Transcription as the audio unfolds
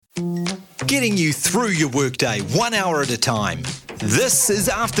getting you through your workday 1 hour at a time. This is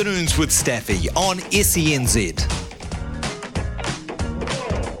Afternoons with Staffy on SENZ.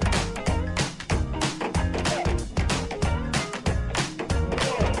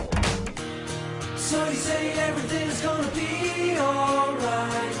 So you say everything's gonna be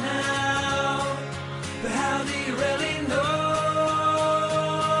alright now, but how do you really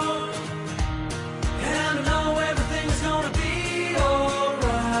know? And I know everything's gonna be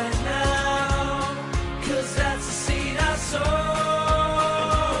alright now, 'cause that's the seed I sow.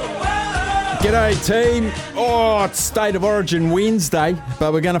 G'day team. Oh, it's State of Origin Wednesday,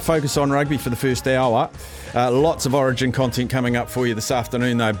 but we're going to focus on rugby for the first hour. Lots of Origin content coming up for you this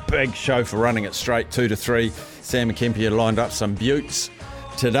afternoon, though. Big show for running it straight 2 to 3. Sam and Kempy have lined up some buttes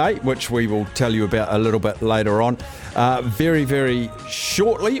today, which we will tell you about a little bit later on. Very, very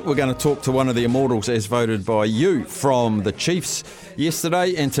shortly, we're going to talk to one of the immortals as voted by you from the Chiefs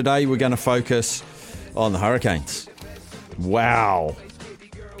yesterday, and today we're going to focus on the Hurricanes. Wow.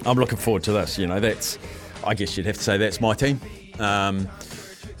 I'm looking forward to this. You know, I guess you'd have to say that's my team.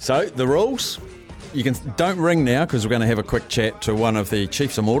 So the rules, don't ring now because we're going to have a quick chat to one of the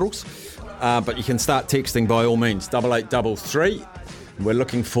Chiefs immortals. But you can start texting by all means, 8833. We're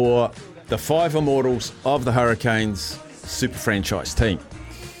looking for the 5 immortals of the Hurricanes super franchise team.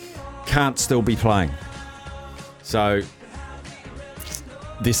 Can't still be playing. So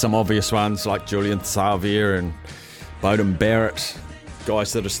there's some obvious ones like Julian Xavier and Bowden Barrett,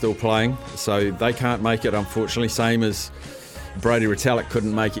 guys that are still playing. So they can't make it, unfortunately. Same as Brody Retallick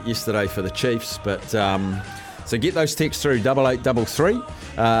couldn't make it yesterday for the Chiefs. But so get those texts through, 8833,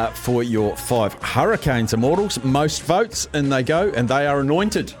 for your 5 Hurricanes immortals. Most votes, and they go, and they are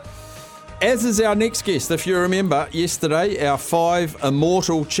anointed. As is our next guest. If you remember, yesterday, our 5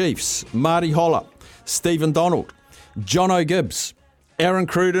 immortal Chiefs: Marty Holler, Stephen Donald, Jono Gibbs, Aaron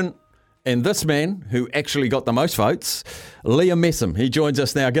Cruden, and this man, who actually got the most votes, Liam Messam. He joins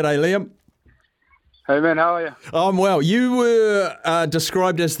us now. G'day, Liam. Hey, man, how are you? I'm well. You were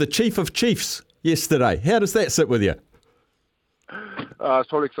described as the Chief of Chiefs yesterday. How does that sit with you? It's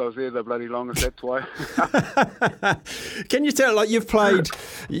probably because I was there the bloody longest, that's why. Can you tell, you've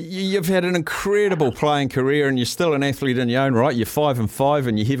had an incredible playing career, and you're still an athlete in your own right. You're 5-5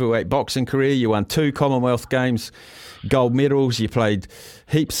 in your heavyweight boxing career. You won 2 Commonwealth Games gold medals. You played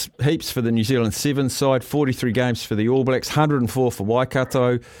heaps for the New Zealand Sevens side, 43 games for the All Blacks, 104 for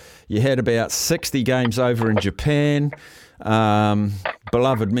Waikato. You had about 60 games over in Japan.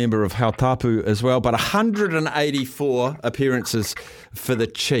 Beloved member of Hautapu as well, but 184 appearances for the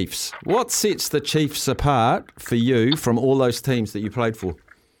Chiefs. What sets the Chiefs apart for you from all those teams that you played for?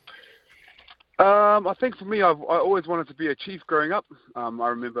 I think for me, I always wanted to be a Chief growing up. I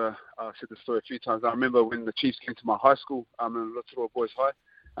remember, I've said this story a few times, I remember when the Chiefs came to my high school, in Little Boys High,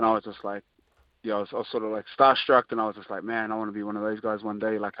 and I was just like, I was sort of like starstruck, and I was just like, man, I want to be one of those guys one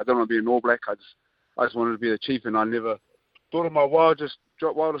day. Like, I don't want to be an All Black, I just wanted to be the Chief, and I never thought of my wildest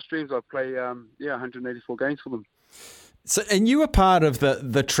dreams I'd play 184 games for them. So, and you were part of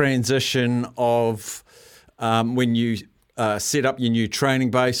the transition of when you set up your new training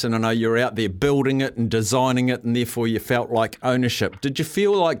base, and I know you're out there building it and designing it, and therefore you felt like ownership. Did you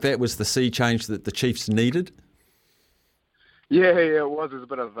feel like that was the sea change that the Chiefs needed? Yeah, it was. There's a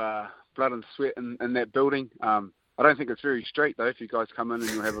bit of blood and sweat in that building. I don't think it's very straight, though. If you guys come in and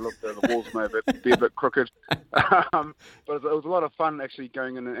you'll have a look, the walls may be a bit crooked. But it was a lot of fun actually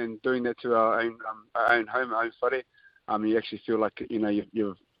going in and doing that to our own home, our own whare. You actually feel like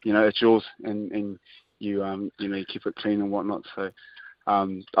you've it's yours, and you keep it clean and whatnot. So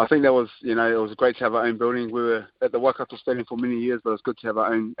I think that was it was great to have our own building. We were at the Waikato Stadium for many years, but it's good to have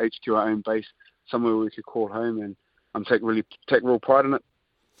our own HQ, our own base, somewhere we could call home, and take real pride in it.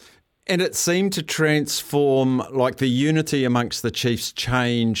 And it seemed to transform, like the unity amongst the Chiefs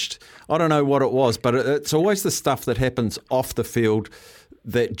changed. I don't know what it was, but it's always the stuff that happens off the field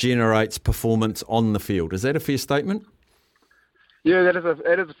that generates performance on the field. Is that a fair statement? Yeah, that is a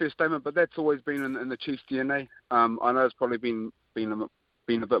fair statement, but that's always been in the Chiefs' DNA. I know it's probably been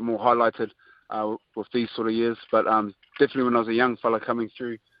a bit more highlighted with these sort of years, but definitely when I was a young fella coming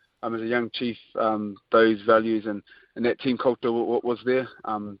through, as a young Chief, those values and that team culture was there.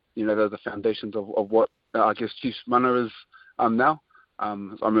 They're the foundations of what I guess Chiefs mana is now. I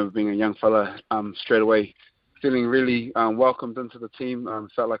remember being a young fella straight away, feeling really welcomed into the team.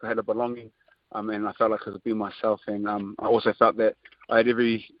 Felt like I had a belonging, and I felt like I could be myself. And I also felt that I had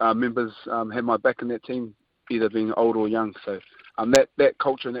every members had my back in that team, either being old or young. So that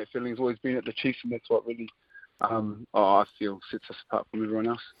culture and that feeling has always been at the Chiefs, and that's what really I feel sets us apart from everyone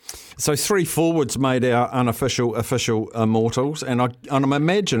else. So 3 forwards made our official Immortals, and I'm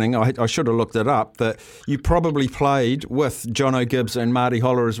imagining, I should have looked it up, that you probably played with Jono Gibbs and Marty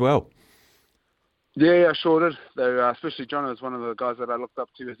Holler as well. Yeah, I sure did. Though, especially Jono was one of the guys that I looked up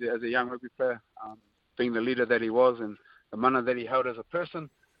to as a young rugby player, being the leader that he was and the mana that he held as a person.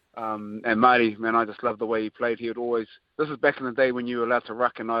 And Marty, man, I just loved the way he played. He would always. This is back in the day when you were allowed to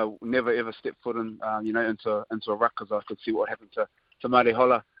ruck, and I never ever stepped foot in, into a ruck because I could see what happened to Marty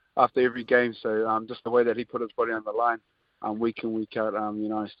Holler after every game. So just the way that he put his body on the line, week in week out,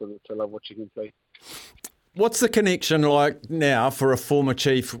 I still love watching him play. What's the connection like now for a former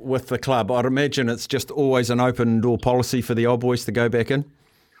chief with the club? I'd imagine it's just always an open door policy for the old boys to go back in.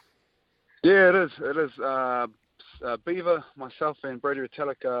 Yeah, it is. It is. Beaver, myself, and Brady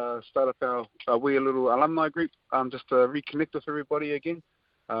Retallick started up our wee little alumni group just to reconnect with everybody again.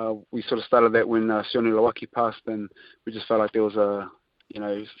 We sort of started that when Sione Lawaki passed, and we just felt like there was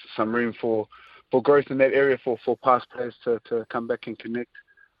some room for growth in that area for past players to come back and connect.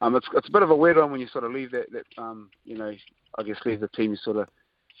 It's a bit of a weird one when you sort of leave that I guess leave the team. You sort of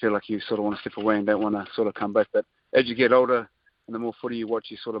feel like you sort of want to step away and don't want to sort of come back. But as you get older and the more footy you watch,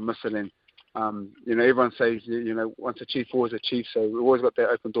 you sort of miss it. And everyone says once a chief, always a chief. So we've always got that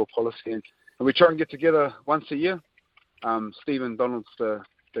open door policy, and we try and get together once a year. Stephen Donald's the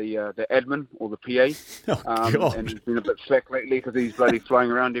admin or the PA, and he's been a bit slack lately because he's bloody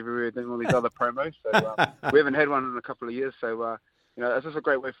flying around everywhere doing all these other promos. So we haven't had one in a couple of years. So it's just a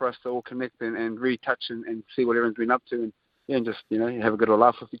great way for us to all connect and retouch and see what everyone's been up to, and just have a good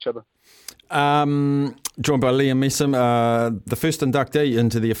laugh with each other. Joined by Liam Messam, the first inductee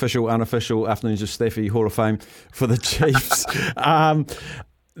into the official, unofficial Afternoons of Staffy Hall of Fame for the Chiefs.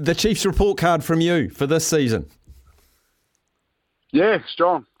 The Chiefs report card from you for this season. Yeah,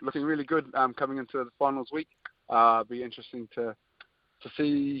 strong. Looking really good coming into the finals week. Be interesting to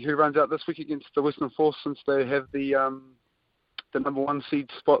see who runs out this week against the Western Force, since they have the number 1 seed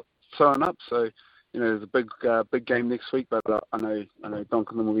spot sewn up. So, there's a big game next week, but I know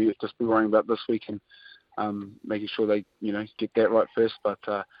Donkin will be worrying about this week and making sure they get that right first. But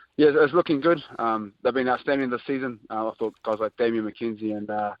it's looking good. They've been outstanding this season. I thought guys like Damien McKenzie and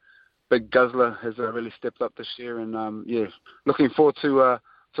Big Guzzler has really stepped up this year, and looking forward to a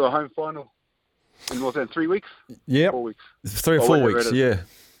home final in what's that, 3 weeks? Yeah, 4 weeks. 3 or 4 weeks. Yeah,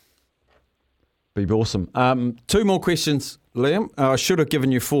 be awesome. 2 more questions, Liam. I should have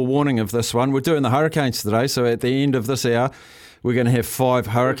given you forewarning of this one. We're doing the Hurricanes today, so at the end of this hour, we're going to have 5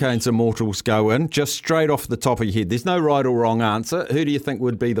 Hurricanes Immortals go in, just straight off the top of your head. There's no right or wrong answer. Who do you think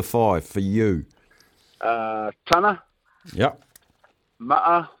would be the 5 for you? Tana. Yep.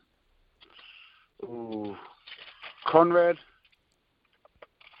 Ma'a. Conrad.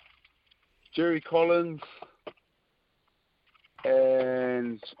 Jerry Collins.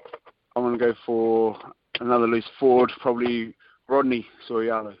 And I'm going to go for another loose forward, probably Rodney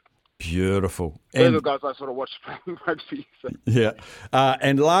Soriano. Beautiful. Those are the guys I sort of watch playing rugby. So. Yeah.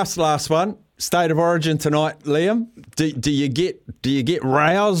 And last one, State of Origin tonight, Liam. Do you get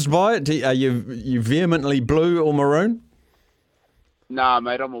roused by it? Are you vehemently blue or maroon? Nah,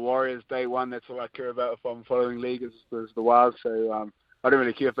 mate, I'm a Warriors day one. That's all I care about if I'm following league is the Wild. So I don't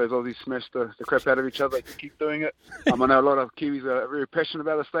really care if those Aussies smash the crap out of each other. They can keep doing it. I know a lot of Kiwis are very passionate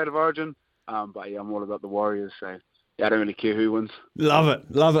about the State of Origin. But yeah, I'm all about the Warriors. So yeah, I don't really care who wins. Love it,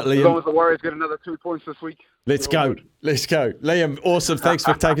 Liam. As long as the Warriors get another 2 points this week. Let's go. Liam, awesome. Thanks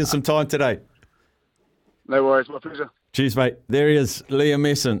for taking some time today. No worries, my pleasure. Cheers, mate. There he is, Liam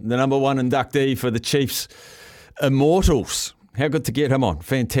Messon, the number 1 inductee for the Chiefs Immortals. How good to get him on.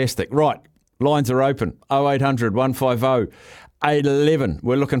 Fantastic. Right, lines are open. 0800 150 811.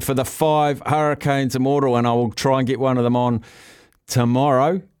 We're looking for the 5 Hurricanes Immortal, and I will try and get one of them on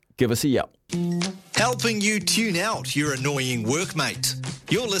tomorrow. Give us a yell. Helping you tune out your annoying workmate.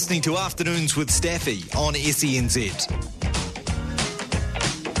 You're listening to Afternoons with Staffy on SENZ.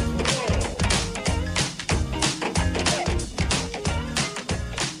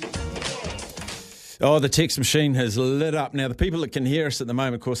 Oh, the text machine has lit up. Now, the people that can hear us at the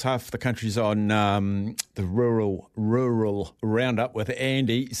moment, of course, half the country's on the rural roundup with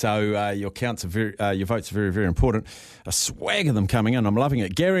Andy. So your votes are very, very important. A swag of them coming in. I'm loving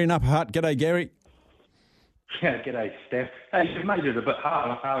it. Gary in Upper Hutt. G'day, Gary. Yeah, g'day, Steph. Hey, you've made it a bit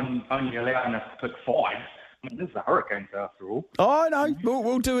hard. Only allowing us to pick 5. I mean, this is the Hurricanes after all. Oh, no.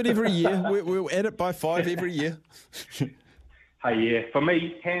 We'll do it every year. We'll add it by 5 every year. Hey, yeah, for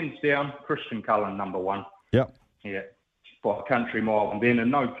me, hands down, Christian Cullen, number 1. Yep. Yeah, by a country mile. And then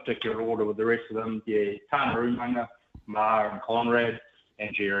in no particular order with the rest of them, yeah, Tana Umaga, Ma and Conrad, and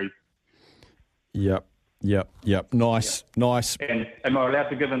Jerry. Yep. Yep. Nice. And am I allowed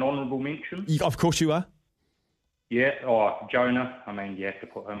to give an honourable mention? Of course you are. Yeah. Jonah. I mean, you have to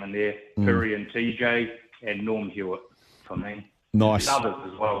put him in there. Piri and TJ and Norm Hewitt for me. Nice. There's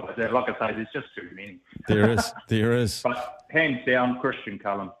others as well. But like I say, there's just too many. There is. But hands down, Christian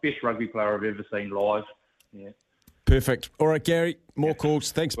Cullen, best rugby player I've ever seen live. Yeah. Perfect. All right, Gary, more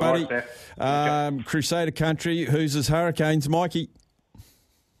calls. Thanks, buddy. All right, Crusader Country, who's his Hurricanes? Mikey?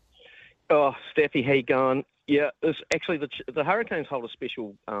 Oh, Staffy, how you going? Yeah, it's actually the Hurricanes hold a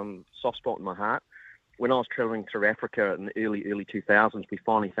special soft spot in my heart. When I was travelling through Africa in the early 2000s, we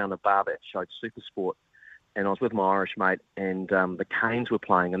finally found a bar that showed super sport. And I was with my Irish mate, and the Canes were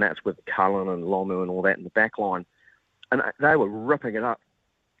playing, and that's with Cullen and Lomu and all that in the back line. And they were ripping it up.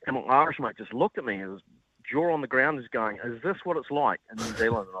 And my Irish mate just looked at me and his jaw on the ground is going, is this what it's like in New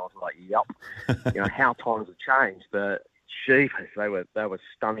Zealand? And I was like, yep. How times have changed. But, jeepers, they were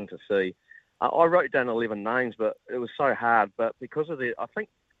stunning to see. I wrote down 11 names, but it was so hard. But because of I think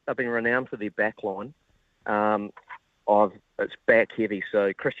they've been renowned for their back line. It's back heavy.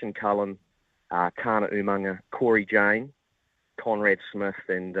 So Christian Cullen, Kana Umaga, Corey Jane, Conrad Smith,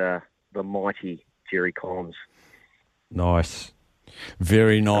 and the mighty Jerry Collins. Nice.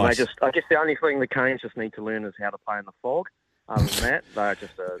 Very nice. And I guess the only thing the Canes just need to learn is how to play in the fog. Other than that, they're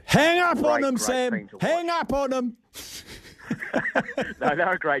just hang up on them, Sam. Hang up on them. No,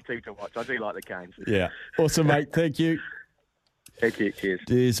 they're a great team to watch. I do like the Canes. Yeah. Awesome, mate. Thank you. Thank you. Cheers.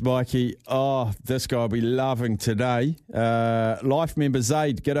 Cheers, Mikey. Oh, this guy will be loving today. Life member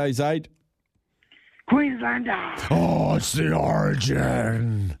Zaid. G'day, Zaid. Queenslander. Oh, it's the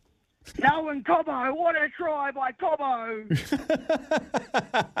Origin. Nolan Cobbo, what a try by Cobbo.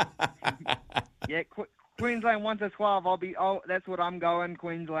 Yeah, Queensland 1 to 12. That's what I'm going,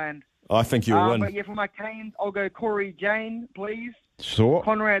 Queensland. I think you'll win. But yeah, for my Canes, I'll go Corey Jane, please. Sure.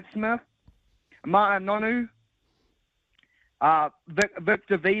 Conrad Smith, Martin Nonu,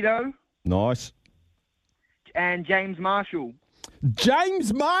 Victor Vito. Nice. And James Marshall.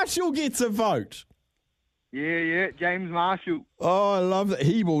 James Marshall gets a vote. Yeah, James Marshall. Oh, I love that.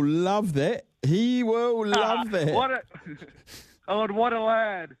 He will love that. He will love that. What a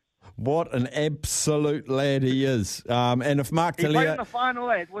lad. What an absolute lad he is. And if Mark He played Talia... in the final,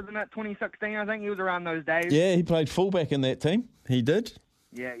 wasn't it 2016? I think he was around those days. Yeah, he played fullback in that team. He did.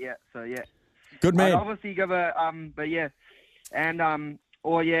 Yeah. So, yeah. Good man. I'd obviously give a, but yeah. And, and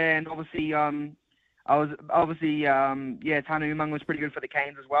obviously, I was obviously, Tanu Umang was pretty good for the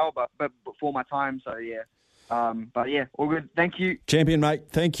Canes as well, but before my time, so yeah. But yeah, all good. Thank you. Champion, mate.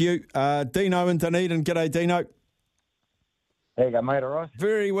 Thank you. Dino in Dunedin. G'day, Dino. There you go, mate. All right.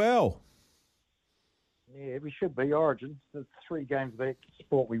 Very well. Yeah, we should be Origin. There's 3 games of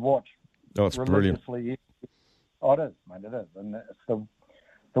sport we watch. Oh, it's brilliant. Oh, it is, mate. It is, and it's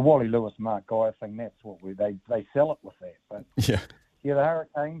the Wally Lewis Mark Guy thing. That's what they sell it with that. But yeah, the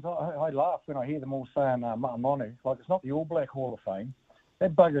Hurricanes. I laugh when I hear them all saying Manu. Like, it's not the All Black Hall of Fame.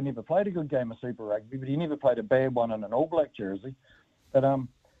 That bugger never played a good game of Super Rugby, but he never played a bad one in an All Black jersey. But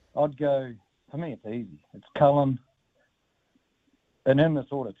I'd go, for me, it's easy. It's Cullen, and in this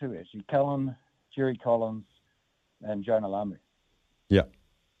order too, actually. Cullen, Jerry Collins, and Jonah Lamu. Yeah.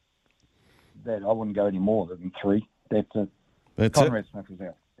 That I wouldn't go any more than 3. That's it. That's Conrad it. Smith was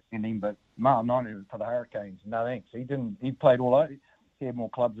out. But Nonu for the Hurricanes, no thanks. He played all over. He had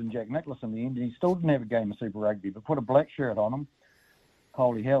more clubs than Jack Nicklaus in the end. He still didn't have a game of Super Rugby, but put a black shirt on him.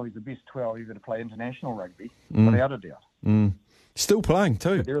 Holy hell, he's the best 12 ever to play international rugby, without a doubt. Mm. Still playing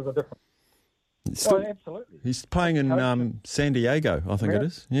too. But there is a difference. Absolutely. He's playing in San Diego, I think it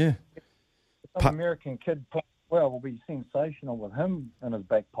is. Yeah. Some American kid playing well will be sensational with him in his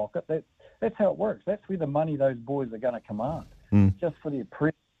back pocket. That's how it works. That's where the money those boys are going to command. Just for their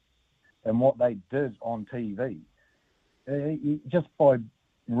press and what they did on TV. Just by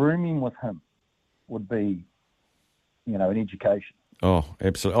rooming with him would be, an education. Oh,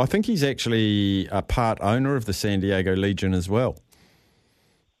 absolutely. I think he's actually a part owner of the San Diego Legion as well.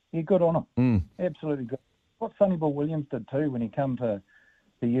 Yeah, good on him. Absolutely good. What Sonny Bill Williams did too when he came to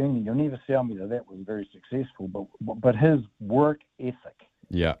the Union, you'll never tell me that was very successful, but his work ethic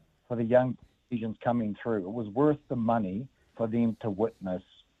for the young Legions coming through, it was worth the money for them to witness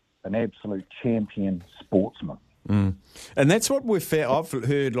an absolute champion sportsman. And that's what we've found. I've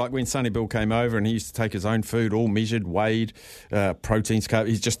heard, like when Sonny Bill came over and he used to take his own food, all measured, weighed, proteins, carbs.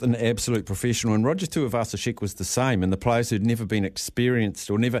 He's just an absolute professional. And Roger Tuivasa-Sheck was the same. And the players who'd never been experienced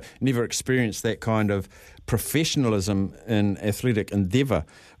or never experienced that kind of professionalism in athletic endeavour,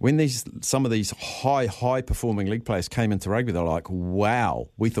 when some of these high performing league players came into rugby, they're like, wow,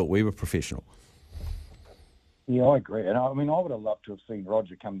 we thought we were professional. Yeah, I agree. And I mean, I would have loved to have seen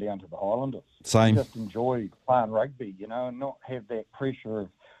Roger come down to the Highlanders. Same. Just enjoy playing rugby, and not have that pressure of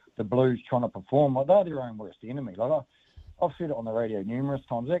the Blues trying to perform. Like, they're their own worst enemy. Like, I've said it on the radio numerous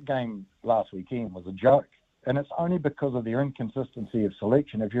times. That game last weekend was a joke. And it's only because of their inconsistency of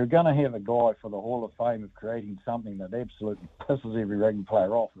selection. If you're going to have a guy for the Hall of Fame of creating something that absolutely pisses every rugby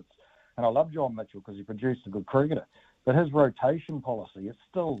player off, and I love John Mitchell because he produced a good cricketer, but his rotation policy, it's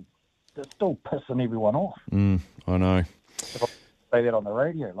still pissing everyone off. I know. If I say that on the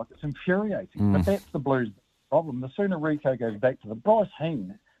radio, like, it's infuriating. But that's the Blues' problem. The sooner Rico goes back to the Bryce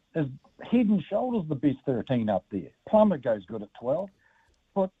Hean is head and shoulders the best 13 up there. Plummer goes good at 12.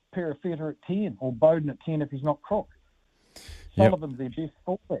 Put Perifetta at 10 or Bowden at 10 if he's not Crook. Sullivan's their best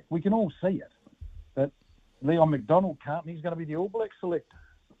fullback. We can all see it. But Leon McDonald can't, and he's going to be the All Black selector.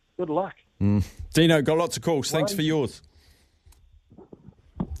 Good luck. Dino, got lots of calls. Thanks for yours.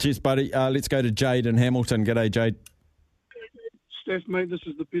 Cheers, buddy. Let's go to Jade in Hamilton. G'day, Jade. Steph, mate, this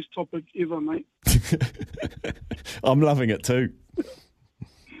is the best topic ever, mate. I'm loving it too.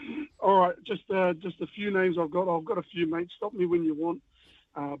 All right, just a few names I've got. I've got a few, mate. Stop me when you want.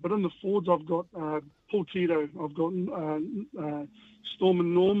 But in the forwards, I've got Paul Tito. I've got Storm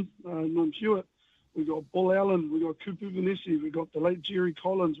and Norm Hewitt. We've got Bull Allen. We've got Kupu Vanessa. We've got the late Jerry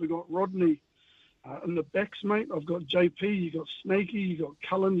Collins. We've got Rodney. In the backs, mate, I've got JP. You got Snakey. You got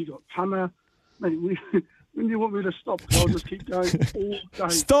Cullen. You got Punner. Mate, when do you want me to stop? 'Cause I'll just keep going all day.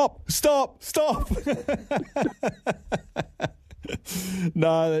 Stop.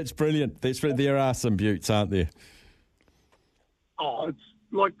 No, that's brilliant. There are some beauts, aren't there? Oh, it's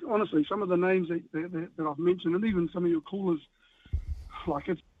like, honestly, some of the names that I've mentioned, and even some of your callers, like,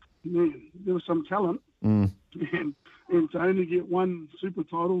 it's, man, there was some talent. And to only get one super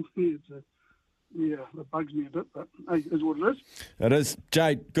title, that bugs me a bit, but hey, it is what it is. It is.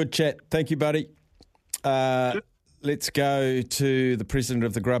 Jade, good chat. Thank you, buddy. Let's go to the president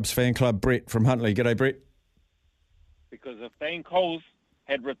of the Grubs fan club, Brett from Huntley. G'day, Brett. Because if Dane Coles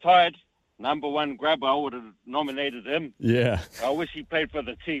had retired, number one grub, I would have nominated him. Yeah. I wish he played for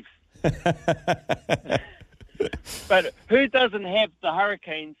the Chiefs. But who doesn't have the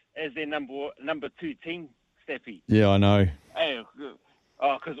Hurricanes as their number two team, Staffy? Yeah, I know. Hey,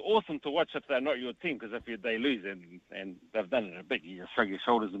 because awesome to watch if they're not your team, because if they lose and they've done it a bit, you just shrug your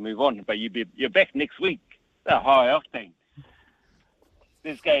shoulders and move on. But you're back next week. They're high octane.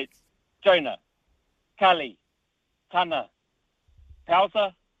 This guy, Jonah, Kali, Tana,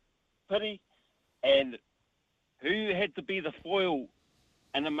 Pausa, Piri, and who had to be the foil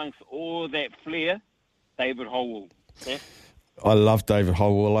and amongst all that flair? David Holwell. Yeah? I love David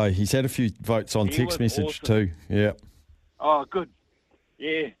Holwell. He's had a few votes on text message awesome too. Yeah. Oh, good.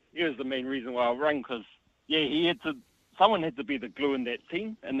 Yeah, he was the main reason why I rang, because someone had to be the glue in that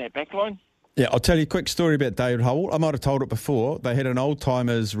team, in that back line. Yeah, I'll tell you a quick story about David Holwell. I might have told it before. They had an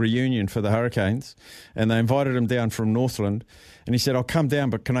old-timers reunion for the Hurricanes, and they invited him down from Northland, and he said, I'll come down,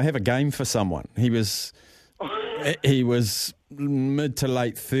 but can I have a game for someone? He was mid to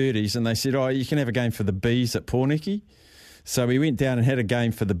late 30s, and they said, you can have a game for the Bees at Pōneke. So he went down and had a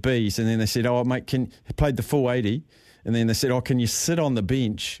game for the Bees, and then they said, mate, he played the full 80, and then they said, can you sit on the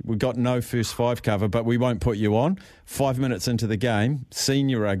bench? We've got no first five cover, but we won't put you on. 5 minutes into the game,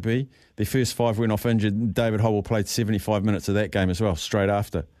 senior rugby, their first five went off injured. David Holwell played 75 minutes of that game as well, straight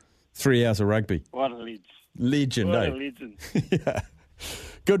after. 3 hours of rugby. What a legend. Legend, What eh? a legend. Yeah.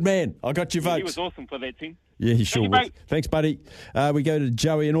 Good man. I got your votes. He was awesome for that team. Yeah, he sure Thank you, was. mate. Thanks, buddy. We go to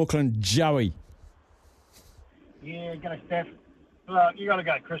Joey in Auckland. Joey. Yeah, g'day, Steph. Look, you got to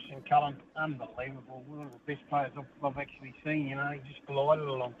go Christian Cullen. Unbelievable. One of the best players I've actually seen. He just glided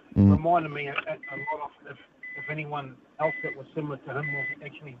along. Reminded me a lot of if anyone else that was similar to him was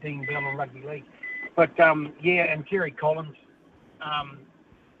actually Dean Bell in rugby league. But and Jerry Collins.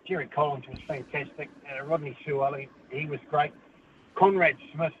 Jerry Collins was fantastic. Rodney Sewell, he was great. Conrad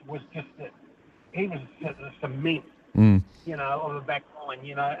Smith was just he was a cement, on the back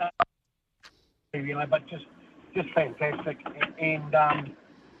line, but just fantastic.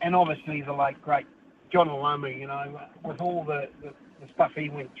 And obviously the late great John Alomu, with all the stuff he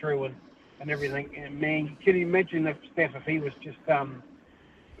went through and everything. And man, can you imagine if he was just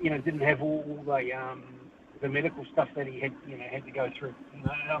didn't have all the medical stuff that he had to go through. He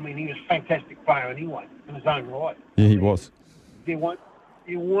was a fantastic player anyway in his own right. Yeah, he was. There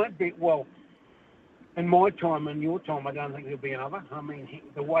won't be, well, in my time and your time, I don't think there'll be another.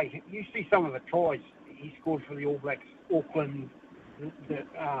 The way you see some of the tries he scored for the All Blacks, Auckland,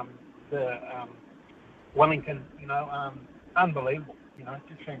 Wellington, unbelievable,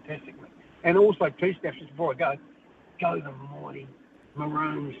 just fantastic. And also, too, Steph, just before I go the mighty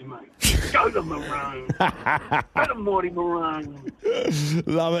Maroons, mate. Go the Maroons. Go the mighty Maroons.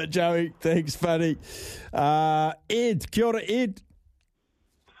 Love it, Joey. Thanks, buddy. Ed, kia ora, Ed.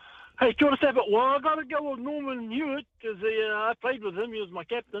 Hey, kia ora, Staffy. Well, I got to go with Norman Hewitt because I played with him. He was my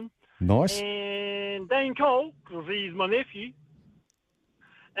captain. Nice. And Dane Cole because he's my nephew.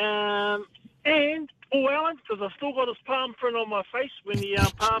 And Paul Allen because I still got his palm print on my face when he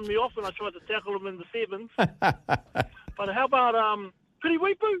palmed me off when I tried to tackle him in the sevens. But how about Pretty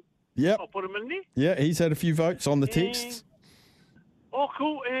Weepu? Yep. I'll put him in there. Yeah, he's had a few votes on the texts. Oh,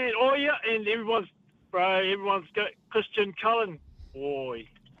 cool. And and everyone's got Christian Cullen. Boy.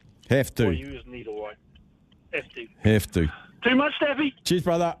 Have to. Boy, you just need a right. Have to. Too much, Staffy. Cheers,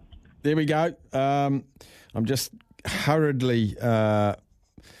 brother. There we go. I'm just hurriedly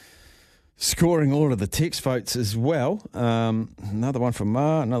scoring all of the text votes as well. Another one for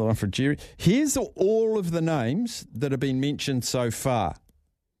Ma, another one for Jerry. Here's all of the names that have been mentioned so far.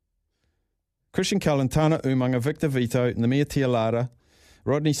 Christian Cullen, Tana Umanga, Victor Vito, Namia Tialada,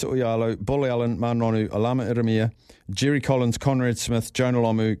 Rodney So'oialo, Bull Allen, Manonu, Alama Iramia, Jerry Collins, Conrad Smith, Jonah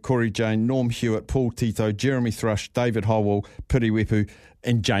Lomu, Corey Jane, Norm Hewitt, Paul Tito, Jeremy Thrush, David Howell, Piri Wepu,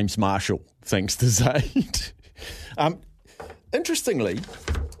 and James Marshall, thanks to Zaid. Interestingly,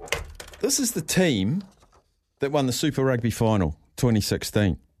 this is the team that won the Super Rugby Final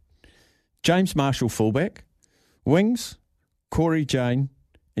 2016. James Marshall fullback, wings, Corey Jane,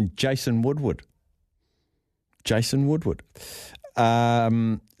 and Jason Woodward.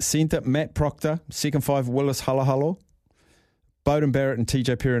 Centre, Matt Proctor. Second five, Willis Halahalo. Bowden Barrett and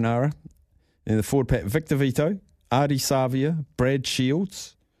TJ Perenara. In the forward pack, Victor Vito, Ardi Savia, Brad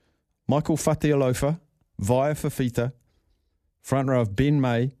Shields, Michael Fatialofa, Via Fafita. Front row of Ben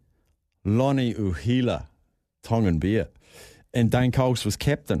May, Lonnie Uhila, Tongan Bear. And Dane Coles was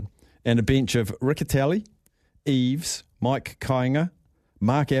captain. And a bench of Riccatelli, Eves, Mike Kainga,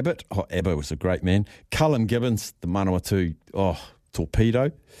 Mark Abbott. Oh, Abbott was a great man. Cullen Gibbons, the Manawatu,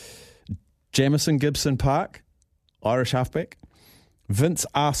 torpedo. Jamison Gibson Park, Irish halfback. Vince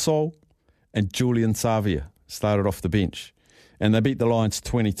Arsol and Julian Savia started off the bench. And they beat the Lions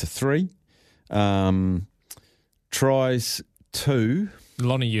 20-3. Tries to...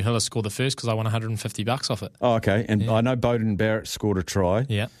 Lonnie Uhila scored the first because I won $150 off it. Oh, okay. And I know Bowden Barrett scored a try.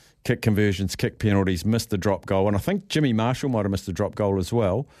 Yeah. Kick conversions, kick penalties, missed the drop goal. And I think Jimmy Marshall might have missed the drop goal as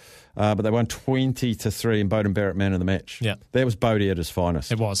well. But they won 20-3 and Bowden Barrett man of the match. Yeah. That was Bodie at his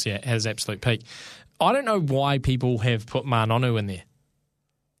finest. It was, yeah. At his absolute peak. I don't know why people have put Manonu in there.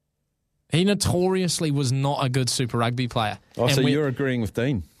 He notoriously was not a good Super Rugby player. Oh, so you're agreeing with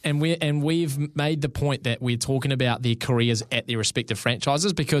Dean? And we've made the point that we're talking about their careers at their respective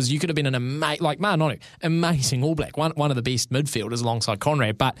franchises because you could have been an amazing All Black, one of the best midfielders alongside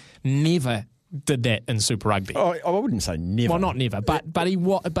Conrad, but never did that in Super Rugby. Oh, I wouldn't say never. Well, not never, but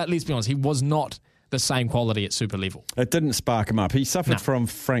let's be honest, he was not the same quality at super level. It didn't spark him up. He suffered from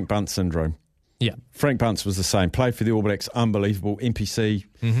Frank Bunt syndrome. Yeah. Frank Bunce was the same. Played for the All Blacks, unbelievable. NPC,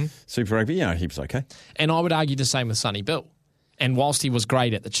 Super Rugby, he was okay. And I would argue the same with Sonny Bill. And whilst he was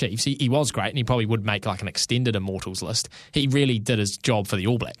great at the Chiefs, he was great and he probably would make like an extended Immortals list. He really did his job for the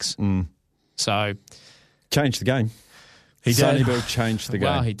All Blacks. So... Changed the game. Sonny Bill changed the game.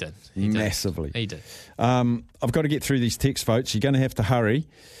 Well, he did. Massively. He did. I've got to get through these text votes. You're going to have to hurry.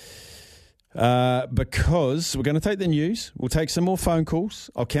 Because we're going to take the news. We'll take some more phone calls.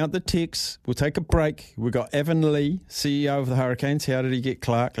 I'll count the texts. We'll take a break. We've got Evan Lee, CEO of the Hurricanes. How did he get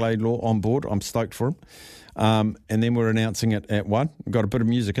Clark Laidlaw on board? I'm stoked for him. And then we're announcing it at 1. We've got a bit of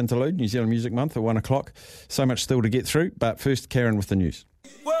music interlude, New Zealand Music Month at 1 o'clock. So much still to get through. But first, Karen with the news.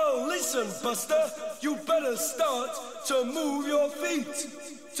 Well, listen, Buster, you better start to move your feet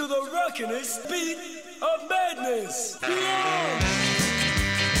to the rockin'est beat of madness. Yeah!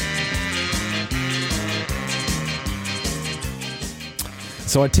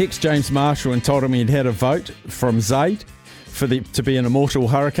 So I text James Marshall and told him he'd had a vote from Zaid to be an immortal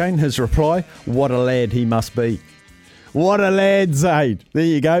Hurricane. His reply, what a lad he must be. What a lad, Zaid. There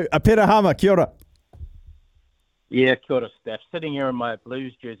you go. A pera hama, kia ora. Yeah, kia ora, Steph. Sitting here in my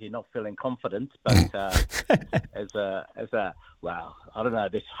Blues jersey, not feeling confident, but well, I don't know.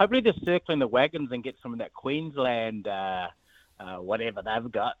 Hopefully they're circling the wagons and get some of that Queensland whatever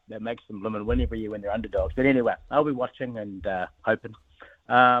they've got that makes them blooming win every year when they're underdogs. But anyway, I'll be watching and hoping.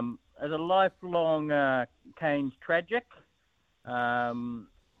 As a lifelong Canes tragic, I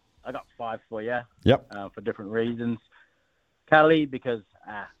got 5 for you. Yep. For different reasons. Kelly, because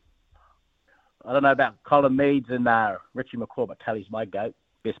I don't know about Colin Meads and Richie McCaw, but Kelly's my goat.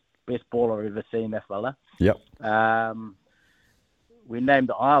 Best baller I've ever seen, that fella. Yep. We named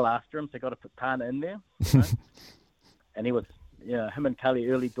the Isle after him, so got to put Tana in there. You know? And he was him and Cully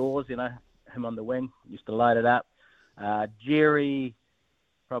early doors, him on the wing, used to light it up. Jerry,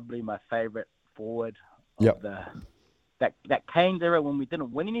 probably my favourite forward of that Canes era when we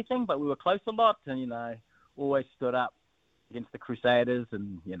didn't win anything, but we were close a lot, and always stood up against the Crusaders,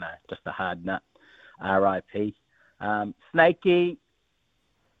 and just a hard nut. R.I.P. Snakey.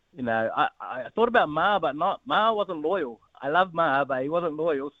 I thought about Ma, but Ma wasn't loyal. I love Ma, but he wasn't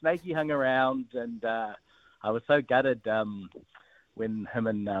loyal. Snakey hung around, and I was so gutted when him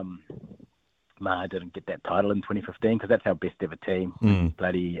and Ma didn't get that title in 2015, because that's our best ever team.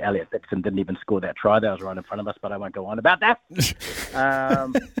 Bloody Elliot Dixon didn't even score that try. That was right in front of us, but I won't go on about that.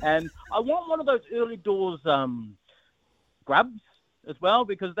 And I want one of those early doors grubs as well,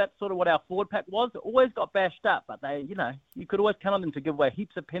 because that's sort of what our forward pack was. It always got bashed up, but they, you could always count on them to give away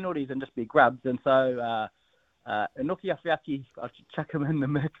heaps of penalties and just be grubs. And so Inoki Afiaki, I should chuck him in the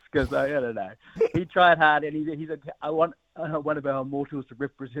mix, because I don't know. He tried hard, and I want one of our immortals to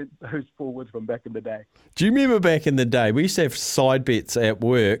represent those forwards from back in the day. Do you remember back in the day, we used to have side bets at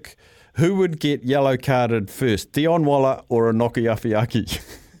work? Who would get yellow carded first, Dion Waller or Inoki Afiaki?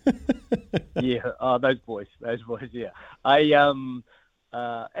 Yeah, those boys, yeah. And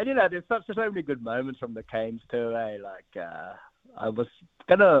there's so many good moments from the Canes too, eh? I was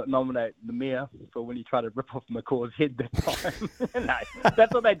gonna nominate Namir for when he tried to rip off McCaw's head that time. No,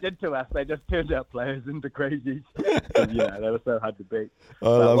 that's what they did to us. They just turned our players into crazies. They were so hard to beat.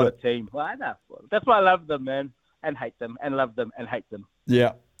 What a team! Well, I know. That's why I love them, man, and hate them, and love them, and hate them.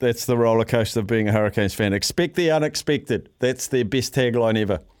 Yeah, that's the roller coaster of being a Hurricanes fan. Expect the unexpected. That's their best tagline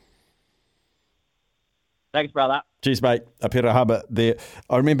ever. Thanks, brother. Cheers, mate. A pera haba there.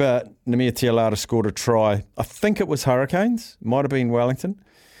 I remember Namir Tialata scored a try. I think it was Hurricanes. Might have been Wellington.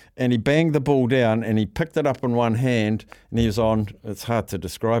 And he banged the ball down and he picked it up in one hand and he was on, it's hard to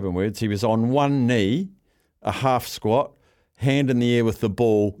describe in words, he was on one knee, a half squat, hand in the air with the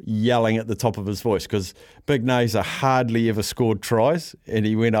ball, yelling at the top of his voice, because Big Naser hardly ever scored tries, and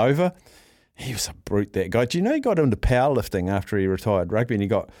he went over. He was a brute, that guy. Do you know he got into powerlifting after he retired rugby, and he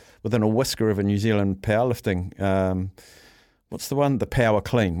got within a whisker of a New Zealand powerlifting, what's the one? The power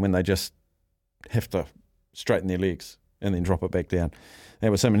clean, when they just have to straighten their legs and then drop it back down.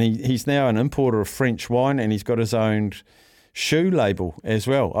 That was him. And he's now an importer of French wine, and he's got his own shoe label as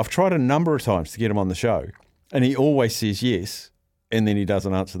well. I've tried a number of times to get him on the show, and he always says yes, and then he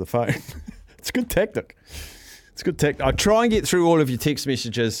doesn't answer the phone. It's a good tactic. I try and get through all of your text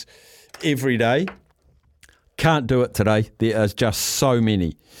messages every day. Can't do it today. There are just so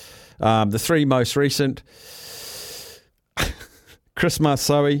many. The three most recent: Chris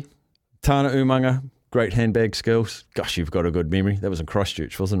Marsoe, Tana Umanga, great handbag skills. Gosh, you've got a good memory. That was in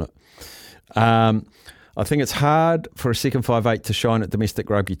Christchurch, wasn't it? I think it's hard for a second 5'8" to shine at domestic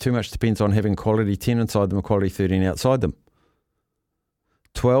rugby. Too much depends on having quality 10 inside them or quality 13 outside them.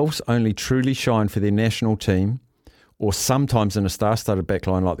 12s only truly shine for their national team, or sometimes in a star-studded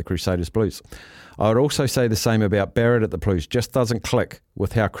backline like the Crusaders Blues. I would also say the same about Barrett at the Blues. Just doesn't click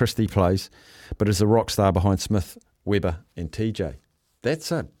with how Christie plays, but is a rock star behind Smith, Webber and TJ.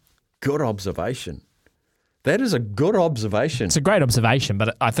 That's a good observation. That is a good observation. It's a great observation,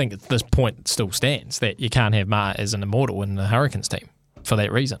 but I think this point still stands, that you can't have Ma as an immortal in the Hurricanes team for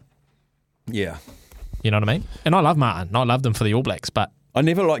that reason. Yeah. You know what I mean? And I love Ma, and I love them for the All Blacks, but I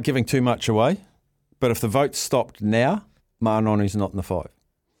never like giving too much away, but if the vote stopped now, Ma'anone's not in the 5.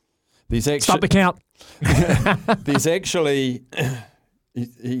 Stop the count. There's actually,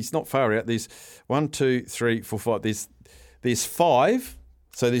 he's not far out. There's 1, 2, 3, 4, 5. There's 5.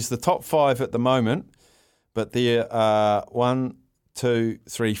 So there's the top 5 at the moment, but there are 1, 2,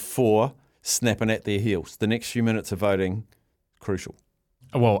 3, 4 snapping at their heels. The next few minutes of voting, crucial.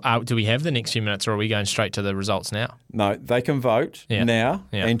 Well, do we have the next few minutes, or are we going straight to the results now? No, they can vote now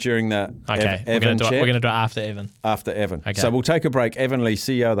and during the Evan chat. We're going to do it after Evan. After Evan. Okay. So we'll take a break. Evan Lee,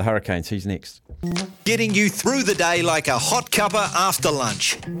 CEO of the Hurricanes, he's next. Getting you through the day like a hot cuppa after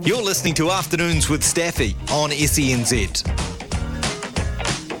lunch. You're listening to Afternoons with Staffy on SENZ.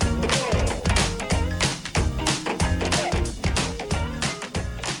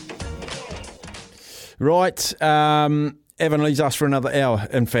 Right, Evan Lee's asked for another hour.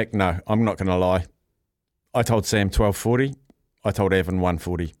 In fact, no, I'm not going to lie. I told Sam 12:40. I told Evan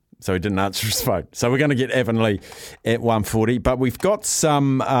 1:40. So he didn't answer his phone. So we're going to get Evan Lee at 1:40. But we've got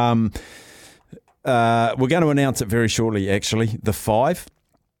some... we're going to announce it very shortly, actually, the 5.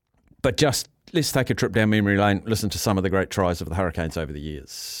 But just let's take a trip down memory lane, listen to some of the great tries of the Hurricanes over the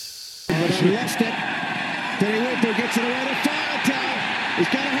years. She lost it. Billy Whipper gets it away to Firetel. He's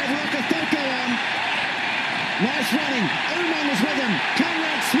going to have Rockefeller on. Nice running. Uman was with him.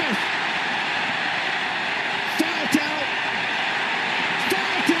 Conrad Smith. Firetel.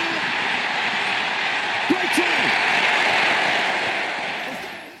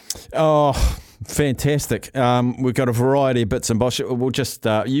 Oh, fantastic. We've got a variety of bits and bobs. We'll just,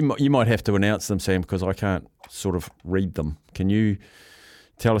 you might have to announce them, Sam, because I can't sort of read them. Can you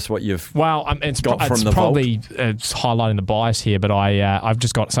tell us what you've it's got from the probably vault? It's highlighting the bias here, but I've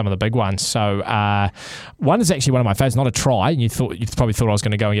just got some of the big ones. So one is actually one of my favourites, not a try. You probably thought I was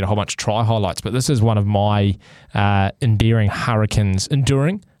going to go and get a whole bunch of try highlights, but this is one of my enduring Hurricanes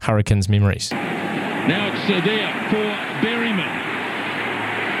memories. Now it's there for Berryman.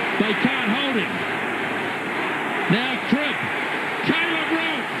 They can't hold him. Now Cribb. Caleb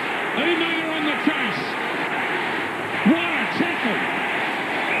Rowe. Umaga on the chase. What a tackle.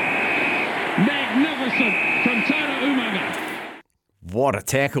 Magnificent from Tona Umaga. What a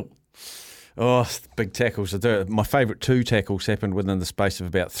tackle. Oh, big tackles. My favourite two tackles happened within the space of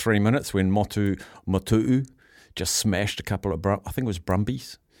about 3 minutes when Motu'u just smashed a couple of, I think it was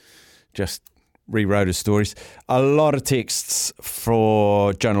Brumbies, just rewrote his stories. A lot of texts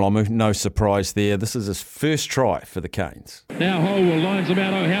for Jonah Lomu, no surprise there. This is his first try for the Canes. Now Holwell lines him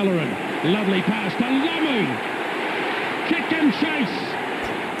out O'Halloran. Lovely pass to Lomu. Kick and chase.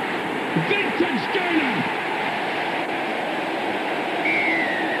 Vintage Jonah.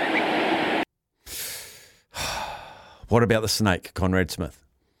 What about the snake, Conrad Smith?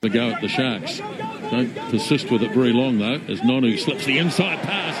 The go at the Sharks. Don't persist with it very long though, as Nonu slips the inside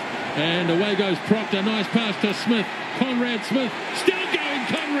pass. And away goes Proctor. Nice pass to Smith. Conrad Smith. Still going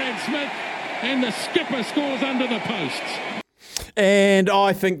Conrad Smith. And the skipper scores under the posts. And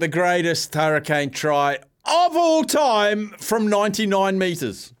I think the greatest Hurricane try of all time from 99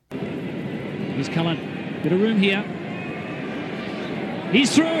 metres. Here's Cullen. Bit of room here.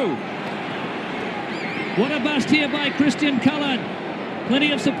 He's through. What a bust here by Christian Cullen.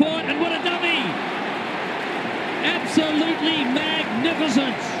 Plenty of support. And what a dummy. Absolutely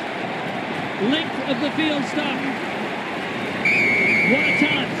magnificent. Length of the field stuff. What a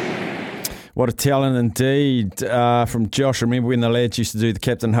talent. What a talent indeed from Josh. Remember when the lads used to do the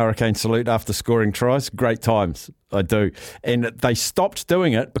Captain Hurricane salute after scoring tries? Great times, I do. And they stopped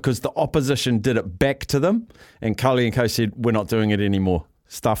doing it because the opposition did it back to them. And Cully and Co said, we're not doing it anymore.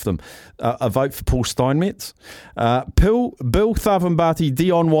 Stuff them. A vote for Paul Steinmetz. Bill Thavambati,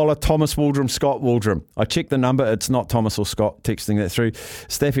 Dion Waller, Thomas Waldrum, Scott Waldrum. I checked the number. It's not Thomas or Scott texting that through.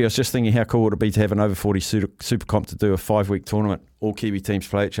 Staffy, I was just thinking how cool would it be to have an over 40 super comp to do a 5-week tournament. All Kiwi teams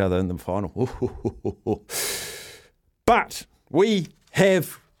play each other in the final. But we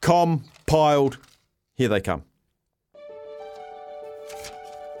have compiled. Here they come.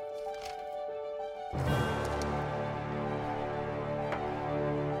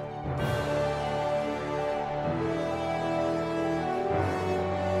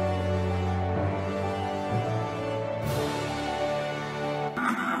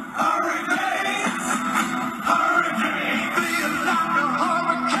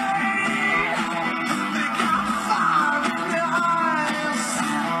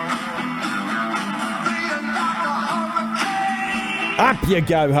 Up you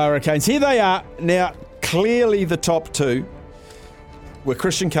go, Hurricanes. Here they are. Now, clearly the top two were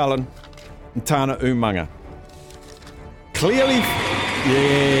Christian Cullen and Tana Umaga. Clearly,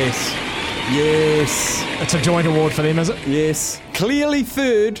 yes. It's a joint award for them, is it? Yes. Clearly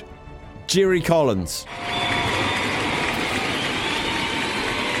third, Jerry Collins.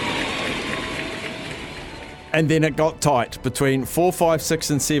 And then it got tight between 4, 5, 6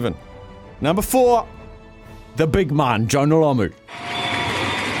 and 7. Number 4, the big man, Jonah Lomu.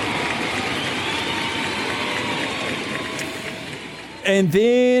 And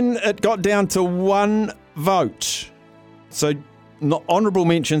then it got down to one vote. So not honourable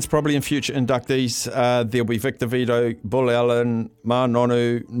mentions probably in future inductees. There'll be Victor Vito, Bull Allen, Ma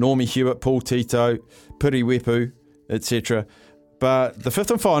Nonu, Normie Hewitt, Paul Tito, Piri Wepu, etc. But the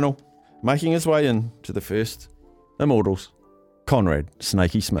fifth and final, making his way in to the first Immortals, Conrad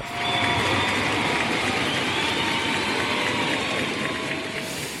Snaky Smith.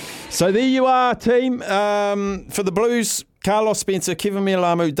 So there you are, team. For the Blues, Carlos Spencer, Kevin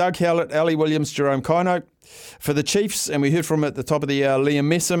Mialamu, Doug Howlett, Ali Williams, Jerome Kaino. For the Chiefs, and we heard from at the top of the hour, Liam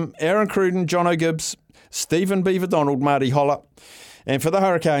Messam, Aaron Cruden, John O'Gibbs, Stephen Beaver Donald, Marty Holler. And for the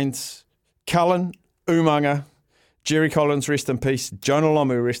Hurricanes, Cullen, Umaga, Jerry Collins, rest in peace, Jonah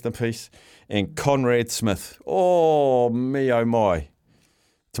Lomu, rest in peace, and Conrad Smith. Oh, me, oh my.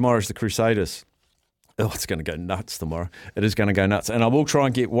 Tomorrow's the Crusaders. Oh, it's going to go nuts tomorrow. It is going to go nuts. And I will try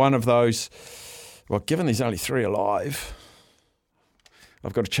and get one of those. Well, given there's only 3 alive,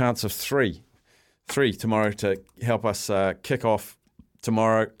 I've got a chance of 3 tomorrow to help us kick off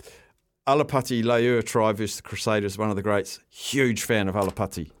tomorrow. Alapati Leua try versus the Crusaders, one of the greats. Huge fan of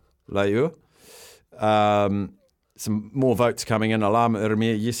Alapati Leua. Some more votes coming in. Alam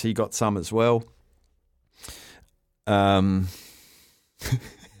Irmir, yes, he got some as well.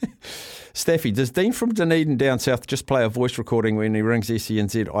 Staffy, does Dean from Dunedin down south just play a voice recording when he rings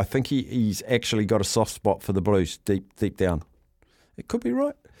SENZ? I think he's actually got a soft spot for the Blues deep down. It could be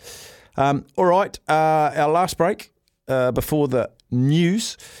right. All right, our last break before the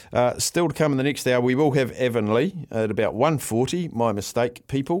news. Still to come in the next hour, we will have Evan Lee at about 1:40. My mistake,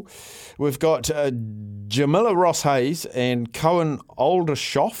 people. We've got Jamila Ross Hayes and Cohen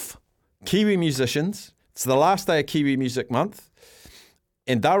Aldershoff, Kiwi musicians. It's the last day of Kiwi Music Month.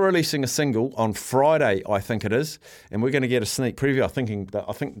 And they're releasing a single on Friday, I think it is, and we're going to get a sneak preview. I think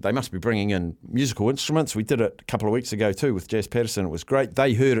they must be bringing in musical instruments. We did it a couple of weeks ago too with Jazz Patterson. It was great.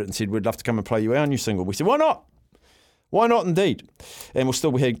 They heard it and said, we'd love to come and play you our new single. We said, why not? Why not indeed? And we'll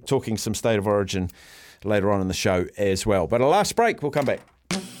still be talking some State of Origin later on in the show as well. But a last break, we'll come back.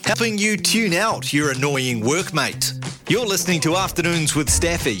 Helping you tune out your annoying workmate. You're listening to Afternoons with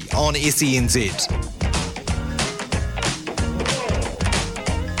Staffy on SENZ.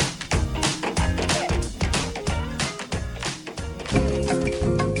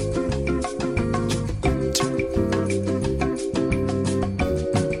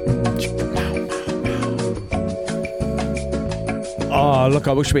 Oh, look,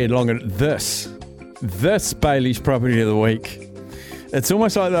 I wish we had longer. This Bailey's property of the week. It's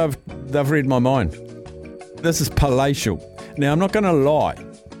almost like they've read my mind. This is palatial. Now, I'm not going to lie.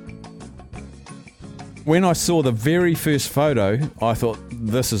 When I saw the very first photo, I thought,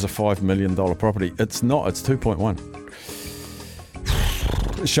 this is a $5 million property. It's not. It's 2.1.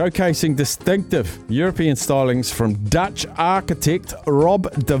 Showcasing distinctive European stylings from Dutch architect Rob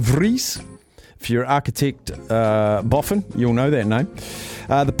de Vries. If you're architect boffin, you'll know that name.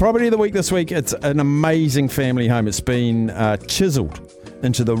 The property of the week this week, it's an amazing family home. It's been chiselled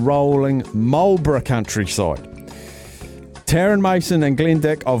into the rolling Marlborough countryside. Taryn Mason and Glenn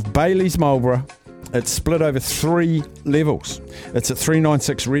Dick of Bailey's Marlborough. It's split over 3 levels. It's at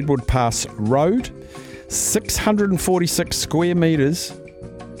 396 Redwood Pass Road, 646 square metres,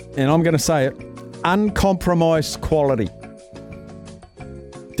 and I'm going to say it, uncompromised quality.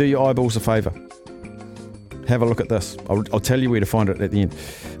 Do your eyeballs a favour. Have a look at this. I'll tell you where to find it at the end.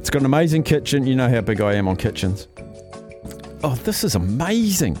 It's got an amazing kitchen. You know how big I am on kitchens. Oh, this is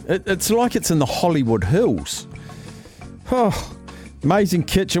amazing. It's like it's in the Hollywood Hills. Oh, amazing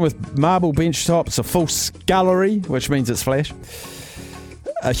kitchen with marble bench tops, a full scullery, which means it's flash.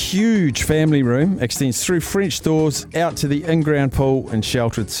 A huge family room extends through French doors out to the in-ground pool and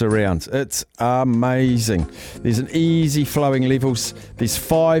sheltered surrounds. It's amazing. There's an easy flowing levels. There's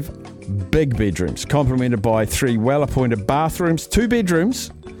 5 big bedrooms, complemented by 3 well-appointed bathrooms. 2 bedrooms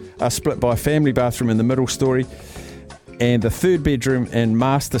are split by a family bathroom in the middle story, and the 3rd bedroom and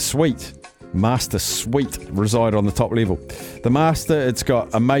master suite reside on the top level. The master, it's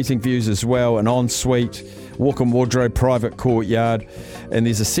got amazing views as well, an ensuite, walk-in wardrobe, private courtyard, and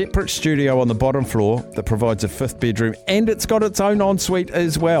there's a separate studio on the bottom floor that provides a 5th bedroom, and it's got its own ensuite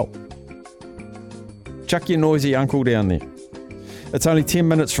as well. Chuck your noisy uncle down there. It's only 10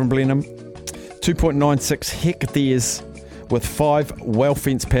 minutes from Blenheim, 2.96 hectares with 5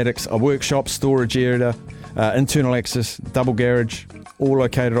 well-fenced paddocks, a workshop, storage area, internal access, double garage, all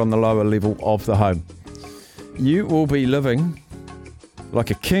located on the lower level of the home. You will be living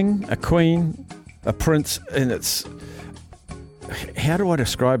like a king, a queen, a prince, and it's... How do I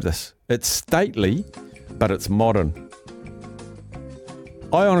describe this? It's stately, but it's modern.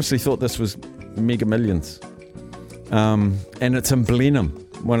 I honestly thought this was Mega Millions. And it's in Blenheim,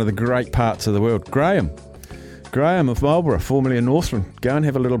 one of the great parts of the world. Graham of Marlborough, formerly in Northland. Go and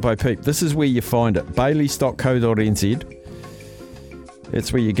have a little bo peep. This is where you find it. baileys.co.nz.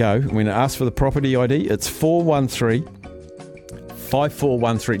 That's where you go. When it asks for the property ID, it's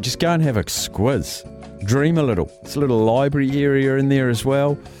 413-5413. Just go and have a squiz. Dream a little. It's a little library area in there as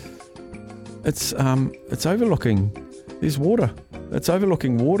well. It's overlooking. There's water. It's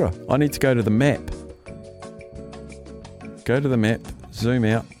overlooking water. I need to go to the map. Go to the map. Zoom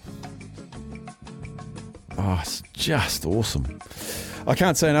out. Oh, it's just awesome. I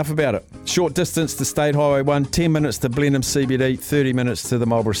can't say enough about it. Short distance to State Highway 1, 10 minutes to Blenheim CBD, 30 minutes to the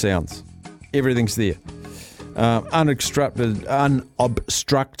Marlborough Sounds. Everything's there. Unobstructed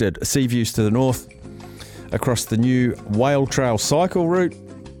sea views to the north, across the new Whale Trail cycle route,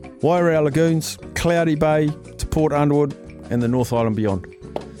 Wairau Lagoons, Cloudy Bay to Port Underwood, and the North Island beyond.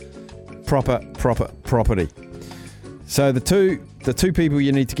 Proper property. So the two people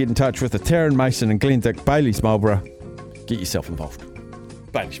you need to get in touch with are Taryn Mason and Glenn Dick, Bailey's Marlborough. Get yourself involved.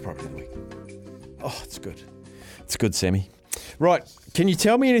 Bailey's property of the week. Oh, it's good. It's good, Sammy. Right, can you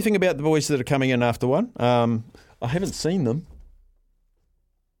tell me anything about the boys that are coming in after 1? I haven't seen them.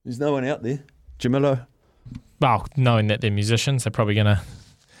 There's no one out there. Jamilo. Well, knowing that they're musicians, they're probably going to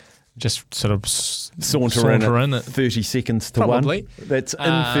just sort of saunter in at 30 seconds to probably. 1. That's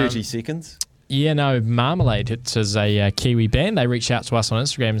in 30 seconds. Yeah, no, Marmalade. It is a Kiwi band. They reached out to us on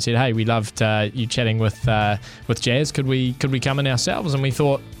Instagram and said, "Hey, we loved you chatting with Jazz. Could we come in ourselves?" And we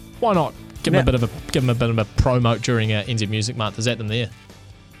thought, why not give them a bit of a promo during NZ Music Month? Is that them there?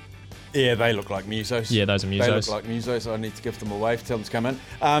 Yeah, they look like musos. Yeah, those are musos. They look like musos. I need to give them a wave. Tell them to come in.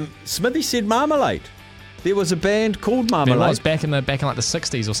 Smithy said Marmalade. There was a band called Marmalade. There was back in like the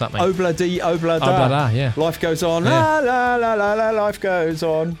 60s or something. Obla di Obla da. Obla da, yeah. Life goes on. Yeah. La la la la la. Life goes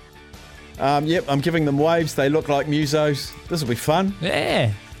on. Yep, I'm giving them waves. They look like musos. This will be fun.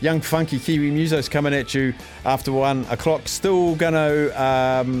 Yeah. Young funky Kiwi musos coming at you after 1 o'clock. Still going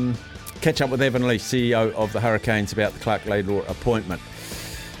to catch up with Evan Lee, CEO of the Hurricanes, about the Clark Laidlaw appointment.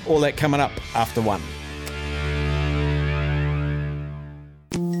 All that coming up after 1.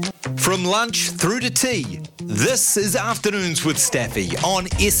 From lunch through to tea, this is Afternoons with Staffy on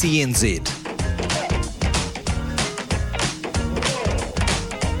SENZ.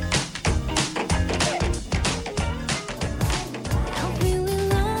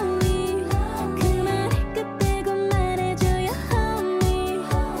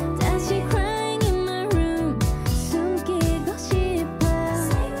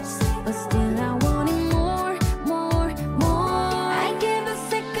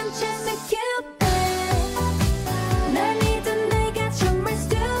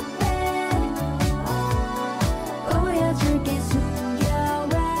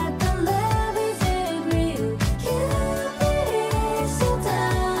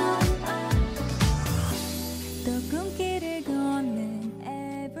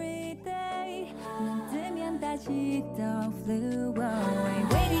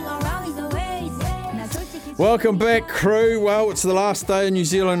 Welcome back, crew. Well, it's the last day of New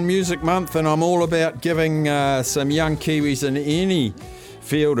Zealand Music Month, and I'm all about giving some young Kiwis in any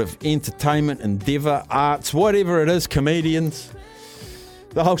field of entertainment, endeavour, arts, whatever it is, comedians,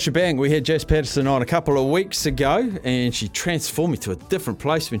 the whole shebang. We had Jess Patterson on a couple of weeks ago, and she transformed me to a different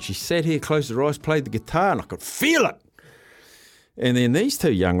place when she sat here, closed her eyes, played the guitar, and I could feel it. And then these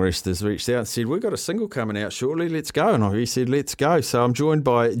two young wrestlers reached out and said, "We've got a single coming out shortly, let's go." And I said, "Let's go." So I'm joined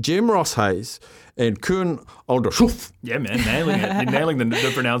by Jem Ross Hayes and Kuhn Aldershoof. Yeah, man, nailing it. You're nailing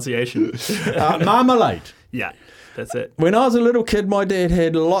the pronunciation. Marmalade. Yeah, that's it. When I was a little kid, my dad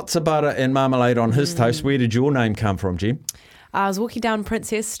had lots of butter and marmalade on his toast. Where did your name come from, Jem? I was walking down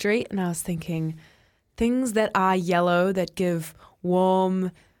Princess Street and I was thinking, things that are yellow that give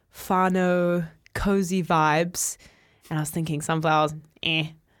warm, whānau, cozy vibes. And I was thinking sunflowers, And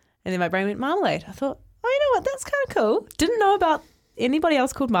then my brain went marmalade. I thought, oh, you know what? That's kind of cool. Didn't know about anybody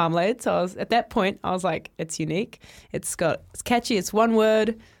else called marmalade. So at that point, I was like, it's unique. It's catchy. It's one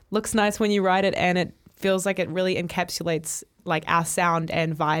word. Looks nice when you write it, and it feels like it really encapsulates like our sound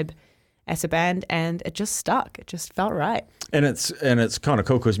and vibe as a band. And it just stuck. It just felt right. And it's kind of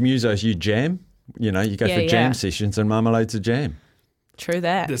cool because musos, you jam. You know, you go for jam sessions, and marmalade's a jam. True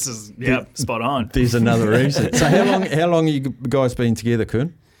that. This is spot on. There's another reason. So how long you guys been together,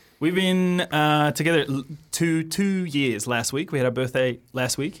 Kuhn? We've been together 2 years last week. We had our birthday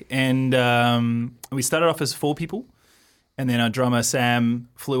last week, and we started off as 4 people, and then our drummer Sam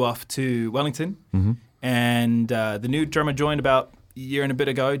flew off to Wellington, and the new drummer joined about a year and a bit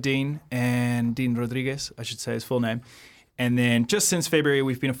ago, Dean Rodriguez, I should say his full name, and then just since February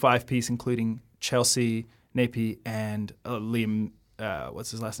we've been a 5-piece, including Chelsea, Napi, and Liam. What's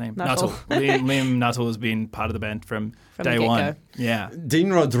his last name? Nuttall. Liam Nuttall has been part of the band from day one. Yeah.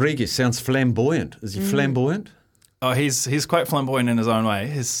 Dean Rodriguez sounds flamboyant. Is he flamboyant? Oh, he's quite flamboyant in his own way.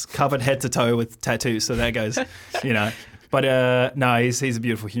 He's covered head to toe with tattoos, so that goes, you know. But no, he's a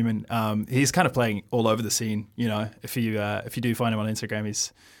beautiful human. He's kind of playing all over the scene, you know. If you do find him on Instagram,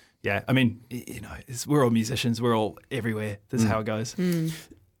 he's I mean, you know, we're all musicians. We're all everywhere. This is how it goes.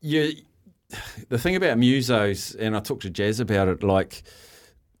 The thing about musos, and I talked to Jazz about it, like,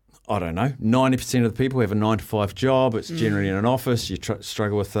 I don't know, 90% of the people have a 9-to-5 job. It's generally in an office. You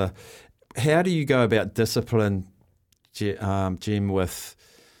struggle with how do you go about discipline, Jem, with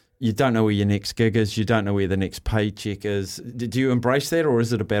you don't know where your next gig is, you don't know where the next paycheck is. Do you embrace that, or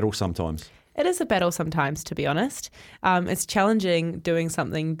is it a battle sometimes? It is a battle sometimes, to be honest. It's challenging doing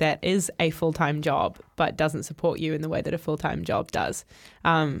something that is a full-time job but doesn't support you in the way that a full-time job does.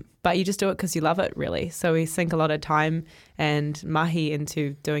 But you just do it because you love it, really. So we sink a lot of time and mahi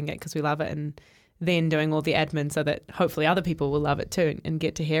into doing it because we love it, and then doing all the admin so that hopefully other people will love it too and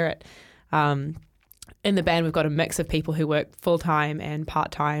get to hear it. in the band, we've got a mix of people who work full-time and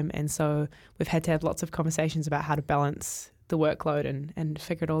part-time. And so we've had to have lots of conversations about how to balance the workload and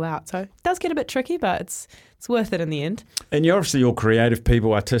figure it all out. So it does get a bit tricky, but it's worth it in the end. And you're obviously all creative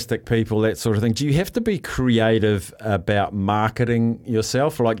people, artistic people, that sort of thing. Do you have to be creative about marketing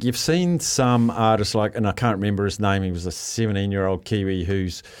yourself? Like you've seen some artists like, and I can't remember his name, he was a 17-year-old Kiwi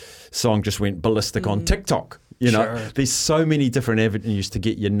whose song just went ballistic on TikTok. You know, there's so many different avenues to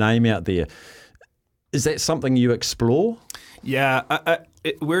get your name out there. Is that something you explore? Yeah,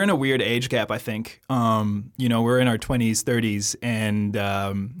 we're in a weird age gap, I think. We're in our 20s, 30s, and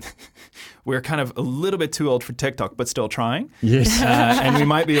we're kind of a little bit too old for TikTok, but still trying. Yes. And we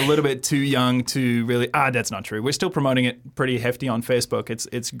might be a little bit too young to really... that's not true. We're still promoting it pretty hefty on Facebook.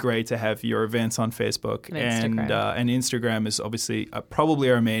 It's great to have your events on Facebook. And Instagram is obviously probably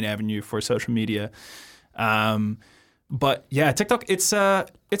our main avenue for social media. But yeah, TikTok, it's a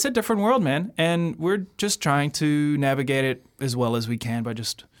different world, man. And we're just trying to navigate it as well as we can by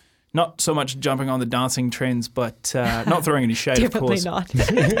just not so much jumping on the dancing trends, but not throwing any shade, of course.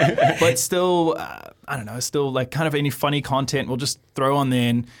 Definitely not. But still, I don't know, still like kind of any funny content we'll just throw on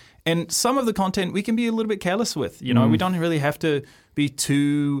there. And some of the content we can be a little bit careless with. You know, we don't really have to be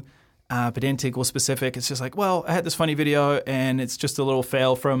too pedantic or specific. It's just like, well, I had this funny video and it's just a little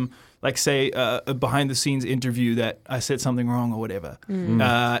fail from, like, say, a behind-the-scenes interview that I said something wrong or whatever.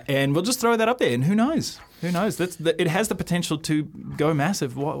 And we'll just throw that up there, and who knows? Who knows? It has the potential to go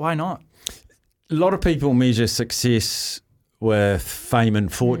massive. Why not? A lot of people measure success with fame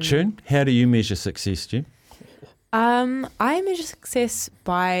and fortune. How do you measure success, Jim? I measure success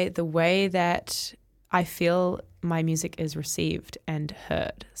by the way that I feel my music is received and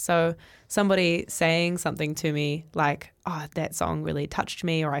heard. So somebody saying something to me like, oh, that song really touched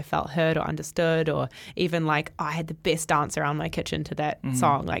me, or I felt heard or understood, or even like, oh, I had the best dance around my kitchen to that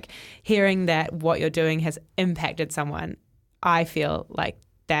song. Like hearing that what you're doing has impacted someone, I feel like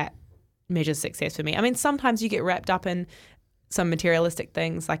that measures success for me. I mean, sometimes you get wrapped up in some materialistic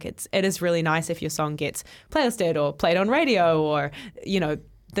things. Like it is really nice if your song gets playlisted or played on radio, or, you know,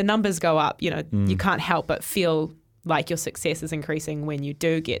 the numbers go up. You know, you can't help but feel like your success is increasing when you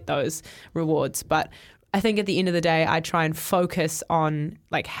do get those rewards. But I think at the end of the day, I try and focus on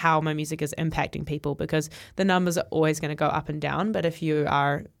like how my music is impacting people, because the numbers are always going to go up and down. But if you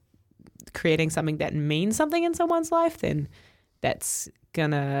are creating something that means something in someone's life, then that's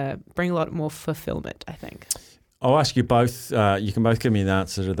going to bring a lot more fulfillment, I think. I'll ask you both. You can both give me the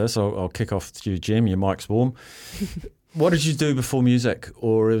answer to this. I'll kick off to you, Jim. Your mic's warm. What did you do before music,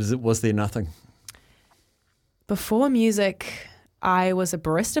 or was there nothing? Before music, I was a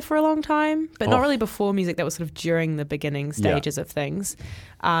barista for a long time, but not really before music. That was sort of during the beginning stages of things.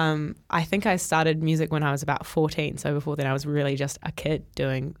 I think I started music when I was about 14. So before then I was really just a kid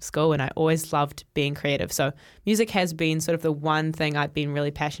doing school, and I always loved being creative. So music has been sort of the one thing I've been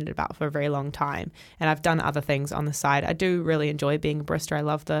really passionate about for a very long time. And I've done other things on the side. I do really enjoy being a barista. I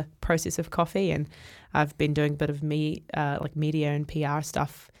love the process of coffee, and I've been doing a bit of like media and PR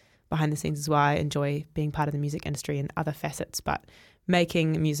stuff behind the scenes as well. I enjoy being part of the music industry and other facets, but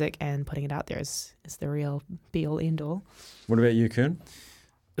making music and putting it out there is the real be-all, end-all. What about you, Koen?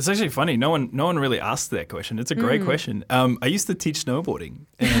 It's actually funny. No one really asked that question. It's a great question. I used to teach snowboarding,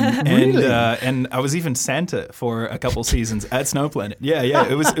 and I was even Santa for a couple seasons at Snow Planet. Yeah.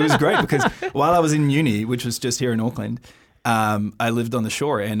 It was great because while I was in uni, which was just here in Auckland, I lived on the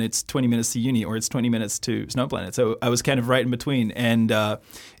shore, and it's 20 minutes to uni or it's 20 minutes to Snow Planet. So I was kind of right in between, and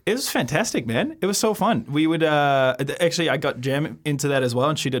it was fantastic, man. It was so fun. We would actually, I got Jam into that as well,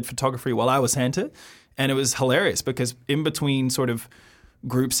 and she did photography while I was Santa, and it was hilarious because in between sort of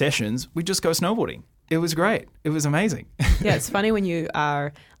group sessions, we just go snowboarding. It was great. It was amazing. Yeah, it's funny when you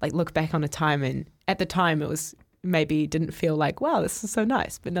are like look back on a time, and at the time it was maybe didn't feel like, wow, this is so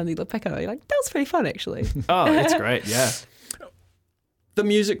nice, but now you look back on it, you're like, that was pretty fun actually. Oh, it's great. Yeah. The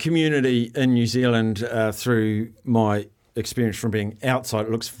music community in New Zealand, through my experience from being outside,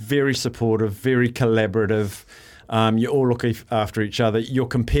 it looks very supportive, very collaborative. You all look after each other. You're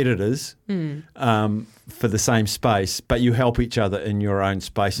competitors for the same space, but you help each other in your own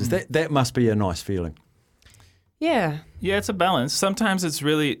spaces. That must be a nice feeling. Yeah. Yeah, it's a balance. Sometimes it's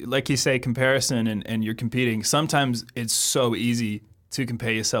really, like you say, comparison and you're competing. Sometimes it's so easy to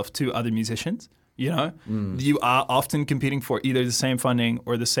compare yourself to other musicians. You know, you are often competing for either the same funding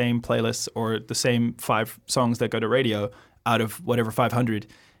or the same playlists or the same 5 songs that go to radio out of whatever 500.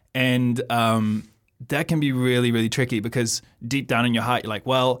 And that can be really, really tricky because deep down in your heart, you're like,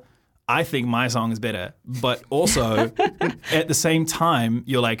 well, I think my song is better. But also at the same time,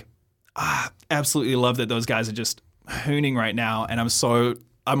 you're like, absolutely love that those guys are just hooning right now. And I'm so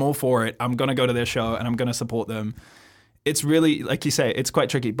I'm all for it. I'm going to go to their show and I'm going to support them. It's really, like you say, it's quite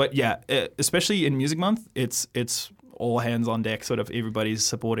tricky. But yeah, especially in Music Month, it's all hands on deck, sort of everybody's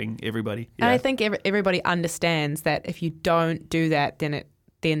supporting everybody. Yeah. And I think everybody understands that if you don't do that,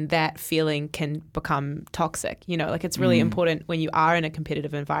 then that feeling can become toxic. You know, like it's really important when you are in a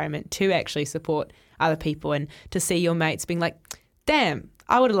competitive environment to actually support other people and to see your mates being like, damn,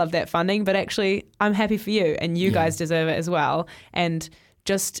 I would have loved that funding, but actually I'm happy for you and you guys deserve it as well. And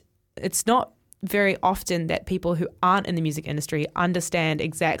just, it's not very often that people who aren't in the music industry understand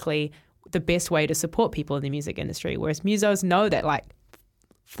exactly the best way to support people in the music industry. Whereas musos know that like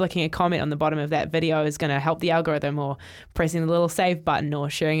flicking a comment on the bottom of that video is going to help the algorithm, or pressing the little save button, or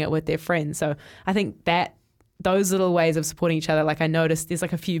sharing it with their friends. So I think that those little ways of supporting each other, like I noticed there's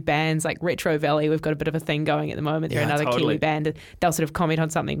like a few bands like Retro Valley, we've got a bit of a thing going at the moment. They're another Kiwi band, and they'll sort of comment on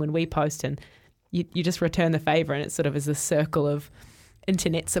something when we post, and you just return the favour, and it sort of is a circle of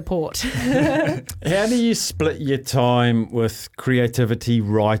internet support. How do you split your time with creativity,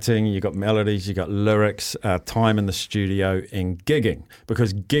 writing? You got melodies, you got lyrics, time in the studio, and gigging?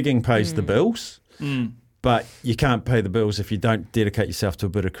 Because gigging pays the bills, but you can't pay the bills if you don't dedicate yourself to a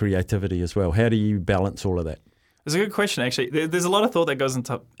bit of creativity as well. How do you balance all of that? It's a good question, actually. There's a lot of thought that goes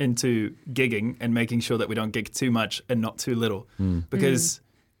into gigging and making sure that we don't gig too much and not too little, because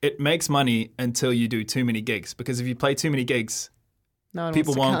it makes money until you do too many gigs. Because if you play too many gigs,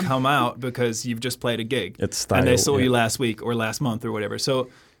 people won't come out because you've just played a gig. It's stale, and they saw you last week or last month or whatever. So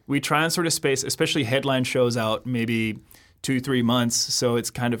we try and sort of space, especially headline shows out maybe 2-3 months. So it's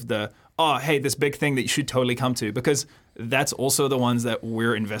kind of hey, this big thing that you should totally come to, because that's also the ones that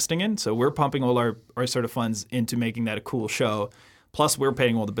we're investing in. So we're pumping all our sort of funds into making that a cool show. Plus we're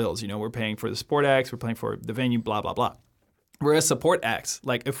paying all the bills. You know, we're paying for the support acts, we're paying for the venue, blah, blah, blah. Whereas support acts,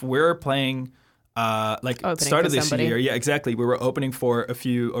 like if we're playing start of this year, yeah, exactly. We were opening for a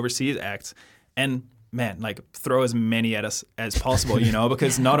few overseas acts, and man, like throw as many at us as possible, you know,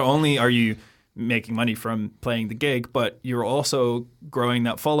 because not only are you making money from playing the gig, but you're also growing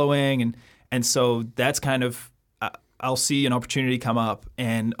that following, and so that's kind of I'll see an opportunity come up,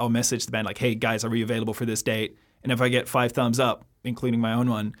 and I'll message the band like, hey guys, are we available for this date? And if I get 5 thumbs up, including my own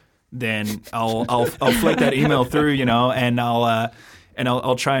one, then I'll flick that email through, you know, and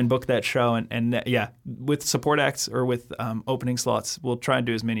I'll try and book that show, and with support acts or with opening slots, we'll try and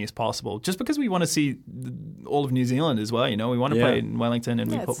do as many as possible, just because we want to see all of New Zealand as well. You know, we want to play in Wellington, and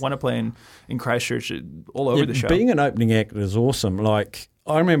we want to play in Christchurch, all over the show. Being an opening act is awesome. Like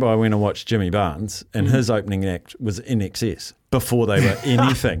I remember I went and watched Jimmy Barnes, and his opening act was In Excess before they were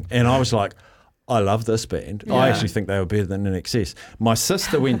anything, and I was like, I love this band. Yeah. I actually think they were better than In Excess. My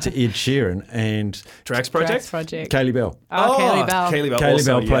sister went to Ed Sheeran and Drax Project. Kaylee Bell. Kaylee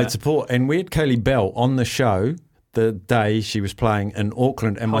Bell played support, and we had Kaylee Bell on the show the day she was playing in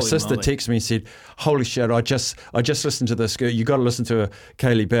Auckland, and my sister texted me and said, holy shit, I just listened to this girl. You got to listen to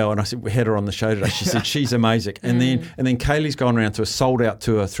Kaylee Bell. And I said, we had her on the show today. She said she's amazing. And then Kaylee's gone around to a sold out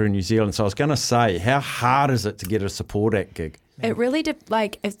tour through New Zealand. So I was going to say, how hard is it to get a support act gig? It really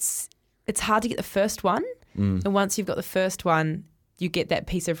it's hard to get the first one, and once you've got the first one, you get that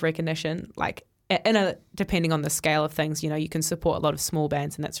piece of recognition. Like, depending on the scale of things, you know, you can support a lot of small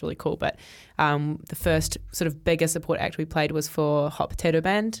bands, and that's really cool. But the first sort of bigger support act we played was for Hot Potato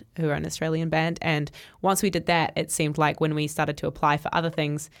Band, who are an Australian band. And once we did that, it seemed like when we started to apply for other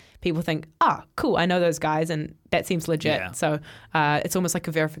things, people think, cool, I know those guys, and that seems legit. Yeah. So it's almost like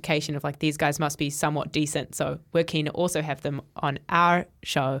a verification of like, these guys must be somewhat decent. So we're keen to also have them on our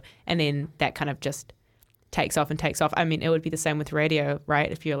show, and then that kind of just takes off. I mean, it would be the same with radio, right?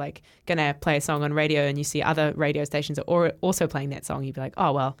 If you're like going to play a song on radio and you see other radio stations are also playing that song, you'd be like,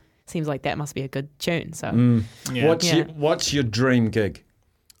 oh, well, seems like that must be a good tune. So What's your dream gig?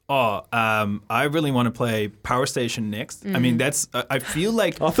 I really want to play Power Station next. I mean, that's. I feel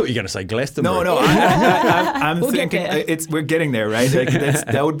like I thought you were going to say Glastonbury. No. I'm thinking we're getting there, right? Like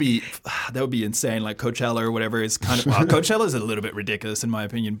that would be insane. Like Coachella or whatever is kind of. Well, Coachella is a little bit ridiculous in my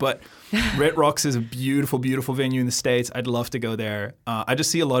opinion, but Red Rocks is a beautiful, beautiful venue in the States. I'd love to go there. I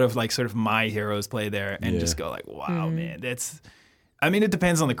just see a lot of like sort of my heroes play there, and just go like, wow, man, that's. I mean, it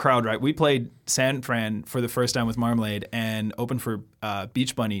depends on the crowd, right? We played San Fran for the first time with Marmalade and opened for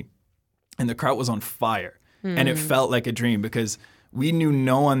Beach Bunny, and the crowd was on fire. And it felt like a dream because we knew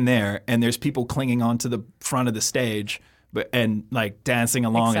no one there, and there's people clinging onto the front of the stage and like dancing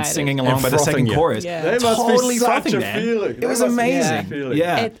along and singing along by the second chorus. Yeah. That must be such a feeling. It was amazing.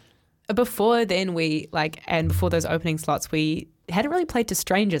 Yeah. Before then, and before those opening slots, we hadn't really played to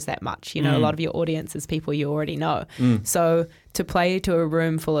strangers that much. You know, a lot of your audience is people you already know. So to play to a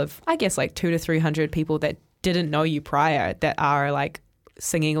room full of, I guess, like 200 to 300 people that didn't know you prior, that are like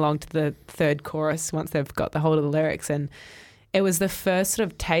singing along to the third chorus once they've got the hold of the lyrics. And it was the first sort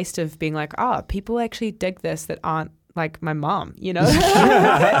of taste of being like, oh, people actually dig this that aren't like my mom, you know? It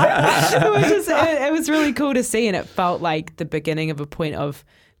was really cool to see, and it felt like the beginning of a point of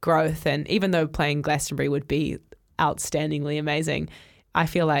growth. And even though playing Glastonbury would be outstandingly amazing, I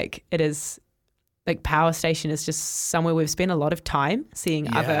feel like it is, like, Power Station is just somewhere we've spent a lot of time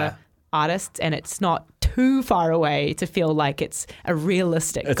seeing other artists, and it's not too far away to feel like it's a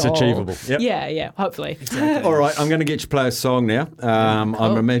realistic It's goal. achievable. Yep. Yeah, hopefully. All right, I'm going to get you to play a song now.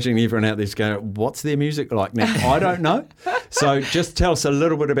 I'm imagining everyone out there's going, what's their music like now? I don't know. So just tell us a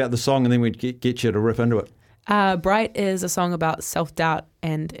little bit about the song, and then we'd get you to rip into it. Bright is a song about self-doubt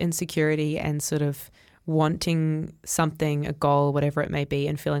and insecurity and sort of wanting something, a goal, whatever it may be,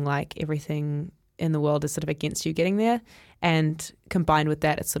 and feeling like everything in the world is sort of against you getting there. And combined with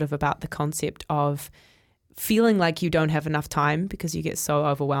that, it's sort of about the concept of feeling like you don't have enough time because you get so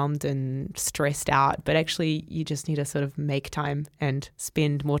overwhelmed and stressed out, but actually you just need to sort of make time and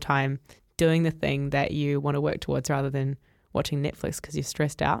spend more time doing the thing that you want to work towards rather than watching Netflix because you're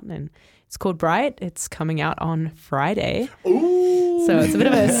stressed out. And it's called Bright. It's coming out on Friday. Ooh. So it's a bit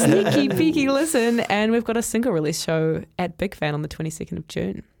of a sneaky, peeky listen. And we've got a single release show at Big Fan on the 22nd of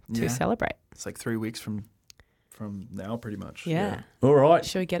June to celebrate. It's like 3 weeks from now, pretty much. Yeah. All right.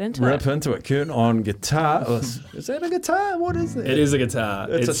 Should we get into Rip into it. Kurt on guitar. Is that a guitar? What is it? It is a guitar.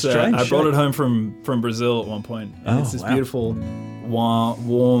 It's a strange I brought shape. it home from Brazil at one point. And it's this wow. beautiful,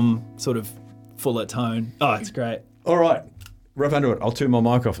 warm, sort of fuller tone. Oh, it's great. All right. Rip into it. I'll turn my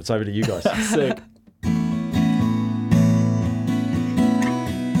mic off. It's over to you guys. Sick.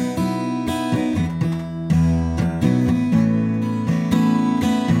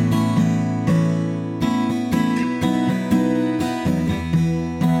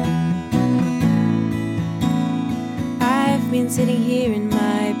 Sitting here in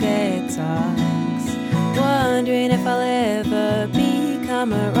my bed talks, wondering if I'll ever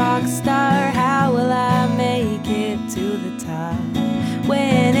become a rock star. How will I make it to the top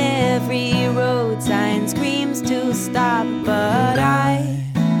when every road sign screams to stop? But I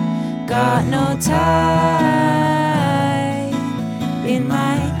got no time in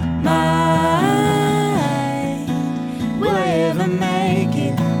my mind. Will I ever make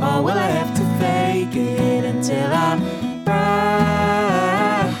it, or will I have to fake it until I'm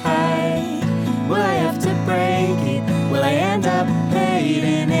will I have to break it? Will I end up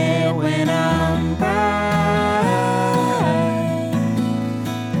hating it when I'm bright?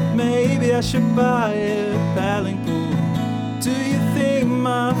 Maybe I should buy a paddling pool. Do you think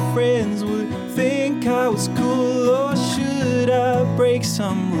my friends would think I was cool, or should I break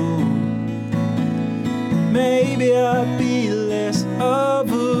some rule? Maybe I'll be less of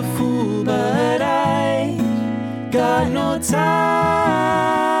a fool, but I got no time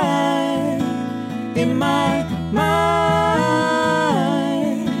in my mind.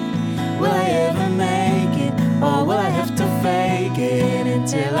 Will I ever make it, or will I have to fake it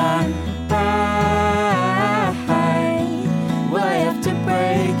until I'm bright? Will I have to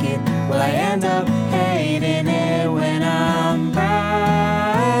break it? Will I end up hating it when I'm bright?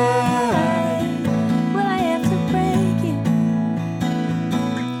 Will I have to break it,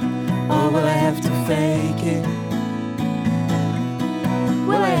 or will I have to fake it?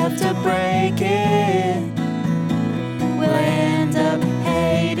 Will I have to break it? Will I end up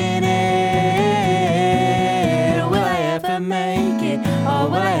hating it? Will I ever make it, or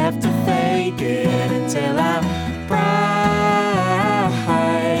will I have to fake it until I'm bright?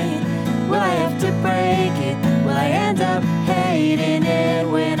 Will I have to break it? Will I end up hating it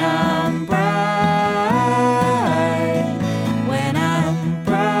when I'm bright? When I'm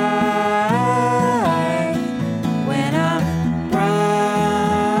bright? When I'm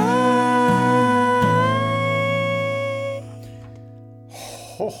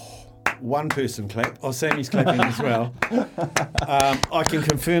One person clap. Oh, Sammy's clapping as well. I can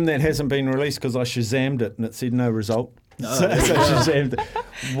confirm that hasn't been released because I Shazammed it and it said no result. So Shazammed it.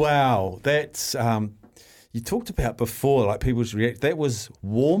 Wow, that's you talked about before, like people's react. That was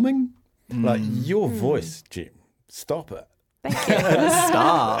warming. Like your voice, Jim. Stop it. Thank you.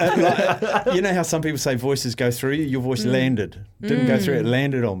 Stop. You know how some people say voices go through you? Your voice landed. Didn't go through, it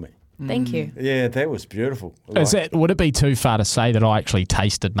landed on me. Thank you. Yeah, that was beautiful. Would it be too far to say that I actually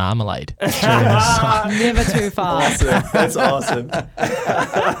tasted marmalade during this song? Never too far. Awesome. That's awesome.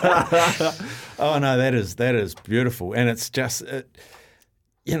 Oh no, that is beautiful, and it's just it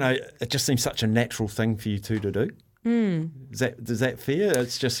just seems such a natural thing for you two to do. Does that fair?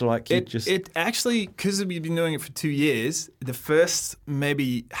 It's just like it actually, because we've been doing it for 2 years, the first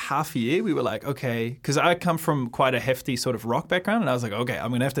maybe half a year we were like, okay, because I come from quite a hefty sort of rock background, and I was like, okay, I'm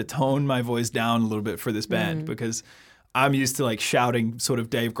going to have to tone my voice down a little bit for this band because I'm used to like shouting sort of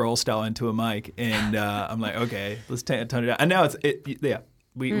Dave Grohl style into a mic, and I'm like, okay, let's tone it down. And now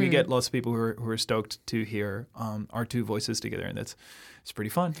we get lots of people who are stoked to hear our two voices together, and it's pretty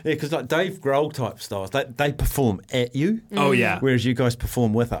fun. Yeah, because like Dave Grohl type styles, they perform at you. Oh, yeah. Whereas you guys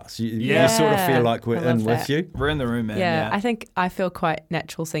perform with us. You sort of feel like we're in with you. We're in the room, man. Yeah, I think I feel quite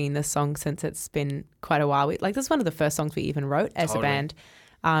natural singing this song since it's been quite a while. This is one of the first songs we even wrote as a band.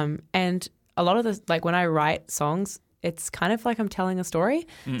 And a lot of this, like when I write songs, it's kind of like I'm telling a story.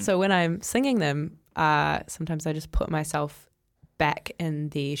 So when I'm singing them, sometimes I just put myself back in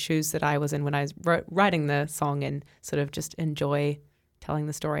the shoes that I was in when I was writing the song and sort of just enjoy telling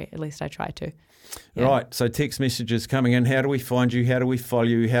the story. At least I try to. Yeah. Right. So text messages coming in. How do we find you? How do we follow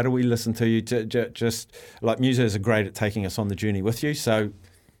you? How do we listen to you? Just like musos are great at taking us on the journey with you. So.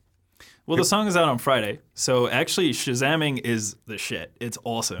 Well, the song is out on Friday, so actually Shazamming is the shit. It's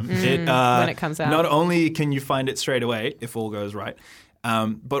awesome. When it comes out. Not only can you find it straight away, if all goes right,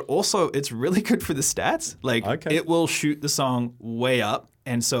 but also it's really good for the stats. Like, it will shoot the song way up,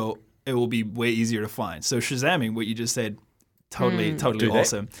 and so it will be way easier to find. So Shazamming, what you just said, totally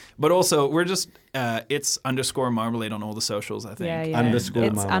awesome. But also, we're just, it's _marmalade on all the socials, I think. Yeah. It's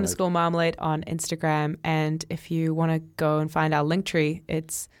 _marmalade. _marmalade on Instagram, and if you want to go and find our Linktree,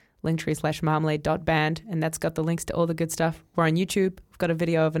 it's linktree/marmalade.band, and that's got the links to all the good stuff. We're on YouTube. We've got a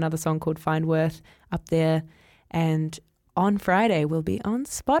video of another song called Find Worth up there, and on Friday we'll be on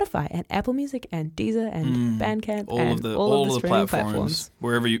Spotify and Apple Music and Deezer and Bandcamp all and of the streaming platforms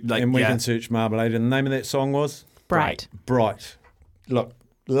wherever you like. And we can search Marmalade, and the name of that song was Bright. Look,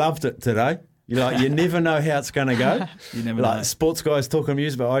 loved it today. You never know how it's going to go. You never know. Sports guys talking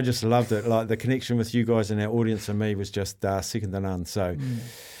music, but I just loved it. Like the connection with you guys and our audience and me was just second to none. So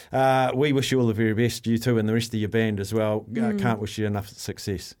we wish you all the very best, you two and the rest of your band as well. Can't wish you enough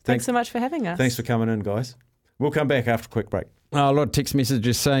success. Thanks so much for having us. Thanks for coming in, guys. We'll come back after a quick break. A lot of text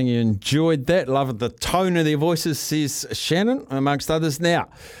messages saying you enjoyed that. Loved the tone of their voices, says Shannon, amongst others. Now,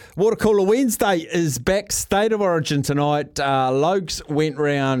 Water Cooler Wednesday is back. State of Origin tonight. Lokes went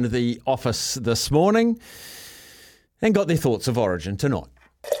round the office this morning and got their thoughts of Origin tonight.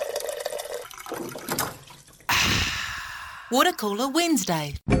 Water Cooler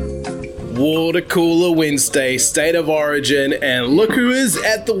Wednesday. Water Cooler Wednesday, State of Origin, and look who is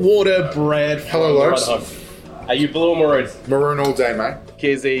at the water, Brad. Hello, Lokes. Are you blue or maroon? Maroon all day, mate.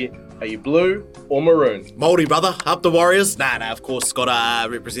 Kezi, are you blue or maroon? Māori, brother. Up the Warriors. Nah, of course, got to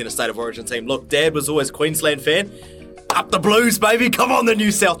represent a State of Origin team. Look, Dad was always a Queensland fan. Up the Blues, baby. Come on, the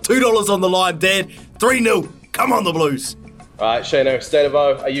New South. $2 on the line, Dad. 3-0. Come on, the Blues. All right, Shano, State of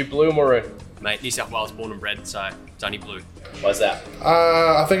O, are you blue or maroon? Mate, New South Wales born and bred, so it's only blue. Why's that?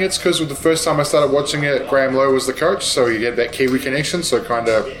 I think it's because the first time I started watching it, Graham Lowe was the coach, so he had that Kiwi connection, so kind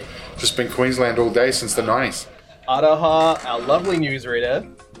of just been Queensland all day since the 90s. Araha, our lovely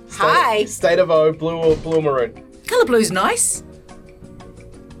newsreader. Hi. State of O, blue or maroon? Colour blue's nice.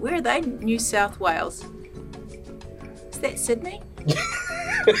 Where are they? New South Wales. Is that Sydney?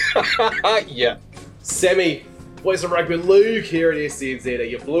 Yeah. Sammy, Voice of Rugby Luke here at SCNZ. Are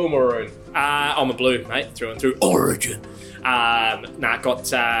you blue or maroon? I'm a blue, mate, through and through. Origin.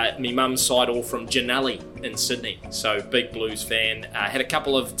 Got me mum's side all from Janelli in Sydney, so big Blues fan. Had a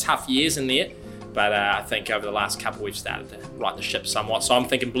couple of tough years in there, but I think over the last couple we've started to right the ship somewhat. So I'm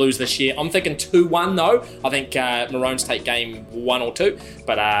thinking Blues this year. I'm thinking 2-1 though. I think Maroons take game 1 or 2,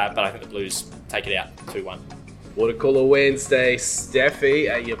 but I think the Blues take it out 2-1. Water Cooler Wednesday, Staffy,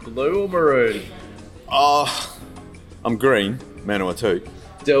 are you blue or maroon? Oh, I'm green, Manua too.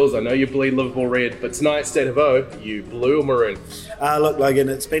 Dills, I know you bleed Liverpool red, but tonight, State of O, you blue or maroon? Look, Logan,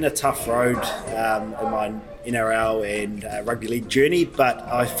 it's been a tough road in my NRL and rugby league journey, but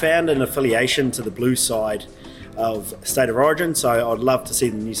I found an affiliation to the blue side of State of Origin, so I'd love to see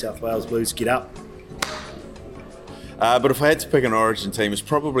the New South Wales Blues get up. But if I had to pick an Origin team, it's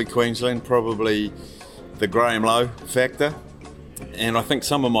probably Queensland, probably the Graham Lowe factor, and I think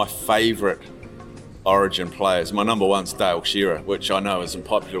some of my favourite Origin players. My number one's Dale Shearer, which I know isn't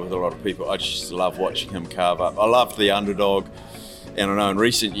popular with a lot of people. I just love watching him carve up. I love the underdog, and I know in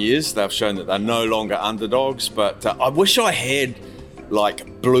recent years they've shown that they're no longer underdogs, but I wish I had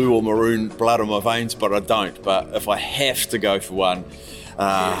like blue or maroon blood on my veins, but I don't. But if I have to go for one,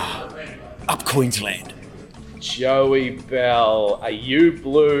 up Queensland. Joey Bell, are you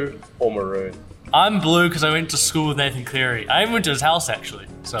blue or maroon? I'm blue because I went to school with Nathan Cleary. I even went to his house actually,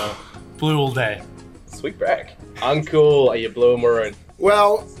 so blue all day. last week, Brack. Uncle, are you blue or maroon?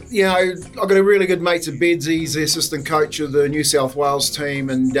 Well, you know, I've got a really good mate at Beds. He's the assistant coach of the New South Wales team,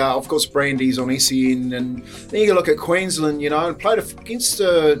 and of course Brandy's on SEN. And then you can look at Queensland, you know, and played against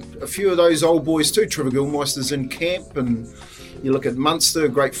a few of those old boys too. Trevor Gilmeister's in camp, and you look at Munster,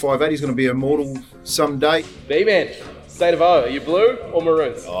 great 5'8", he's going to be immortal someday. B-Man, State of O, are you blue or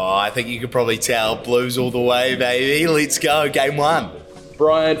maroon? Oh, I think you could probably tell Blues all the way, baby. Let's go, game 1.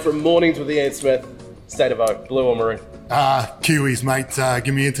 Brian from Mornings with Ian Smith, State of O, blue or maroon? Kiwis, mate.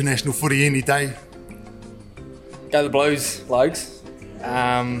 Give me international footy any day. Go the Blues, Logs.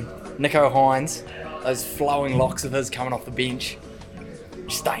 Nico Hines, those flowing locks of his coming off the bench.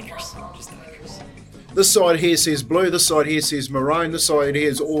 Just dangerous. This side here says blue, this side here says maroon, this side here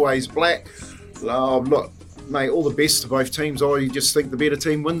is always black. Look, mate, all the best to both teams. I just think the better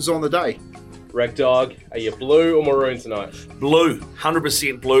team wins on the day. Rag Dog, are you blue or maroon tonight? Blue,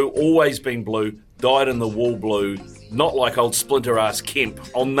 100% blue, always been blue, dyed in the wool blue, not like old splinter-ass Kemp.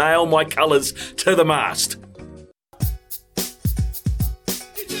 I'll nail my colours to the mast.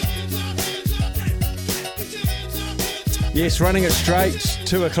 Yes, running it straight,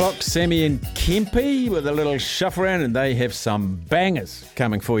 2 o'clock, Sammy and Kempy with a little shuffle around, and they have some bangers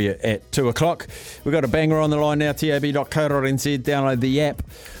coming for you at 2 o'clock. We've got a banger on the line now, tab.co.nz, download the app,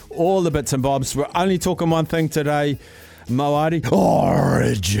 all the bits and bobs. We're only talking one thing today, Moati,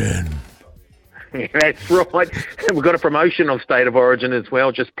 Origin. That's right. We've got a promotion on State of Origin as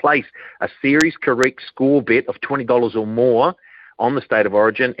well. Just place a series correct score bet of $20 or more on the State of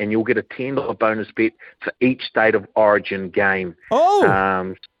Origin, and you'll get a $10 bonus bet for each State of Origin game.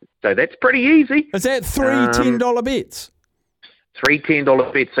 Oh! So that's pretty easy. Is that three $10 bets? 3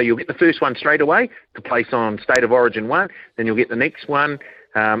 $10 bets. So you'll get the first one straight away to place on State of Origin 1, then you'll get the next one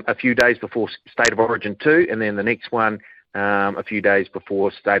a few days before State of Origin 2, and then the next one a few days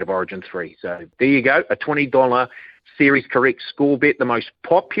before State of Origin 3. So there you go, a $20 series correct score bet. The most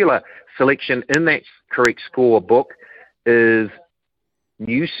popular selection in that correct score book is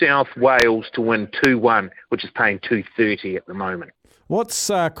New South Wales to win 2-1, which is paying $2.30 at the moment.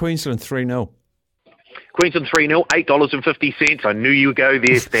 What's Queensland 3-0? Queensland 3-0, $8.50. I knew you would go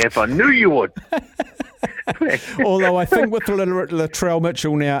there, Staff. I knew you would. Although I think with Latrell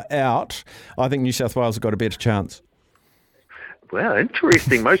Mitchell now out, I think New South Wales have got a better chance. Well,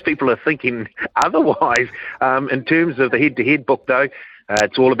 interesting. Most people are thinking otherwise. In terms of the head-to-head book, though,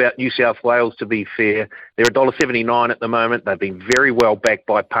 it's all about New South Wales, to be fair. They're $1.79 at the moment. They've been very well backed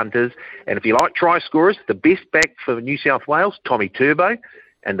by punters. And if you like try scorers, the best back for New South Wales, Tommy Turbo,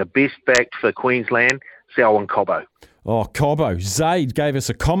 and the best back for Queensland, Selwyn Cobbo. Oh, Cobbo. Zaid gave us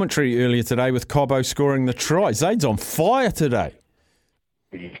a commentary earlier today with Cobbo scoring the try. Zaid's on fire today.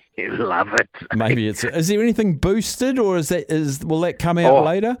 Love it. Maybe it's... Is there anything boosted, or will that come out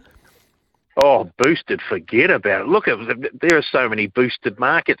later? Oh, boosted, forget about it. Look, there are so many boosted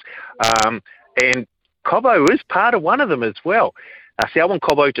markets. And Cobbo is part of one of them as well. Selwyn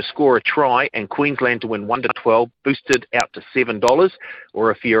Cobbo to score a try and Queensland to win 1-12, boosted out to $7.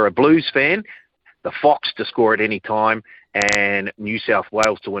 Or if you're a Blues fan, the Fox to score at any time and New South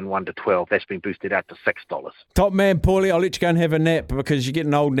Wales to win 1-12. That's been boosted out to $6. Top man, Paulie, I'll let you go and have a nap because you're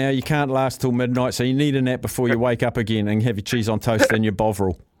getting old now. You can't last till midnight, so you need a nap before you wake up again and have your cheese on toast and your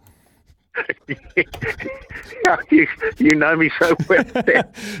Bovril. You know me so well,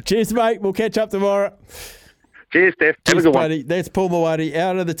 Steph. Cheers, mate. We'll catch up tomorrow. Cheers, Steph. Have a good one. That's Paul Mawadi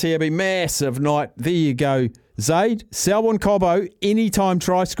out of the TAB. Massive night. There you go. Zaid, Selwyn Cobbo, anytime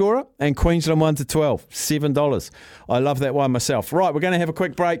try scorer, and Queensland 1-12, $7. I love that one myself. Right, we're going to have a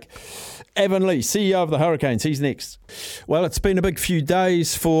quick break. Evan Lee, CEO of the Hurricanes, he's next. Well, it's been a big few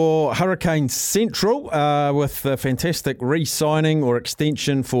days for Hurricane Central with the fantastic re-signing or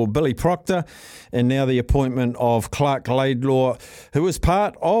extension for Billy Proctor and now the appointment of Clark Laidlaw, who was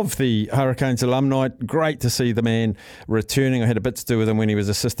part of the Hurricanes alumni. Great to see the man returning. I had a bit to do with him when he was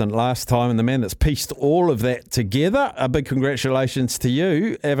assistant last time, and the man that's pieced all of that together. A big congratulations to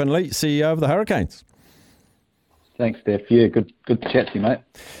you, Evan Lee, CEO of the Hurricanes. Thanks, Steph. Yeah, good to chat to you, mate.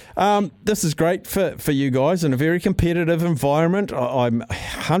 This is great for you guys in a very competitive environment. I'm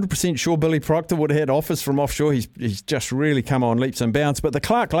 100% sure Billy Proctor would have had offers from offshore. He's just really come on leaps and bounds. But the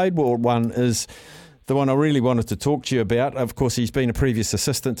Clark Laidlaw one is the one I really wanted to talk to you about. Of course, he's been a previous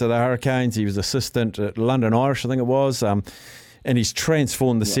assistant to the Hurricanes. He was assistant at London Irish, I think it was. And he's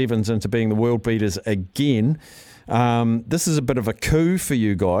transformed the Sevens into being the world beaters again. This is a bit of a coup for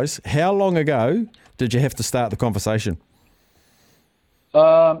you guys. How long ago did you have to start the conversation?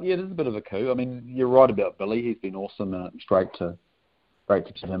 Yeah, it is a bit of a coup. I mean, you're right about Billy. He's been awesome, and it's great to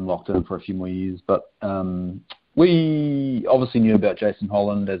keep him locked in for a few more years. But we obviously knew about Jason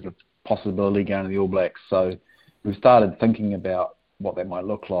Holland as possibility going to the All Blacks. So we've started thinking about what that might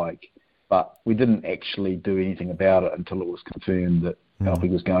look like, but we didn't actually do anything about it until it was confirmed that Alfie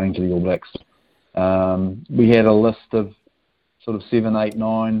was going to the All Blacks. We had a list of sort of 7, 8,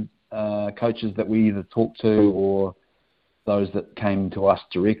 9 coaches that we either talked to or those that came to us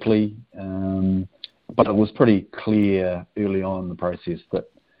directly. But it was pretty clear early on in the process that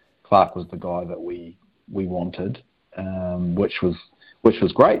Clark was the guy that we wanted, which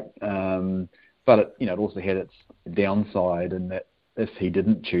was great. But it also had its downside in that if he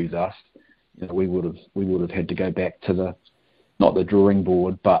didn't choose us, we would have had to go back to not the drawing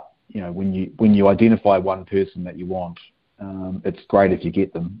board, but when you identify one person that you want, it's great if you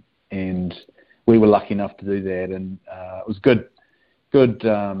get them, and we were lucky enough to do that, and it was good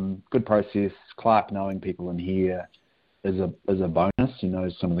process. Clark knowing people in here is a bonus. He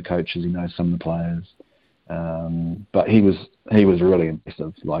knows some of the coaches, he knows some of the players, but he was really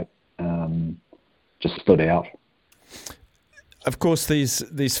impressive. Just stood out. Of course,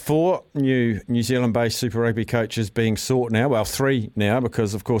 these 4 new New Zealand-based Super Rugby coaches being sought now. Well, 3 now,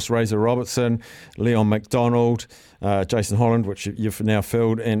 because, of course, Razor Robertson, Leon McDonald, Jason Holland, which you've now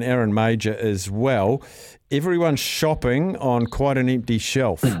filled, and Aaron Major as well. Everyone's shopping on quite an empty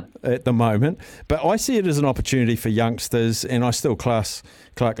shelf at the moment. But I see it as an opportunity for youngsters, and I still class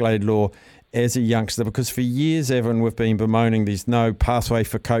Clark Laidlaw as a youngster, because for years, Evan, we've been bemoaning there's no pathway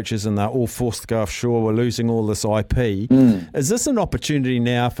for coaches and they're all forced to go offshore. We're losing all this IP. Is this an opportunity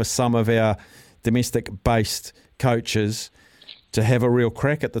now for some of our domestic-based coaches to have a real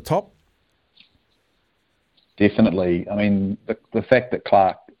crack at the top? Definitely. I mean, the fact that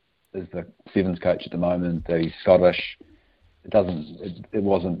Clark is the Sevens coach at the moment, that he's Scottish,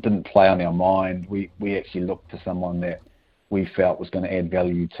 didn't play on our mind. We actually looked for someone that we felt was going to add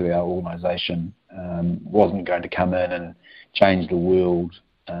value to our organisation, wasn't going to come in and change the world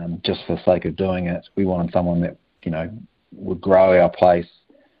just for the sake of doing it. We wanted someone that, would grow our place,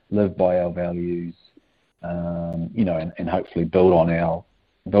 live by our values, and hopefully build on our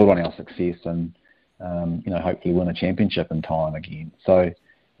success and, hopefully win a championship in time again. So,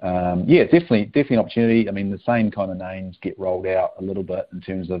 definitely an opportunity. I mean, the same kind of names get rolled out a little bit in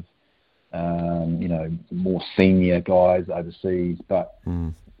terms of, more senior guys overseas, but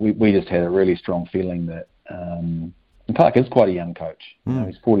we just had a really strong feeling that and Clark is quite a young coach.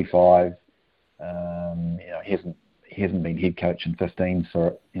 He's 45. He hasn't been head coach in 15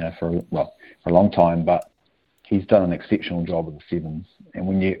 for a long time, but he's done an exceptional job with the Sevens. And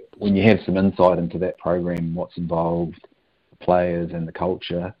when you have some insight into that program, what's involved, the players and the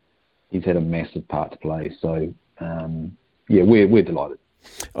culture, he's had a massive part to play. So we're delighted.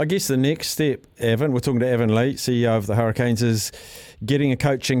 I guess the next step, Evan, we're talking to Evan Lee, CEO of the Hurricanes, is getting a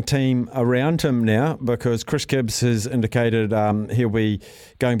coaching team around him now, because Chris Gibbs has indicated he'll be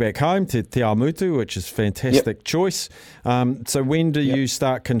going back home to Te Awamutu, which is a fantastic choice. So when do you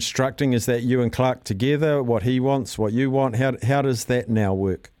start constructing? Is that you and Clark together, what he wants, what you want? How does that now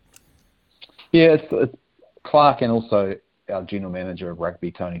work? Yeah, it's Clark and also our general manager of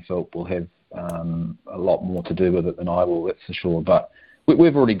rugby, Tony Philp, will have a lot more to do with it than I will, that's for sure. But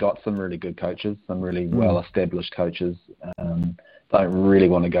we've already got some really good coaches, some really well-established coaches. Don't really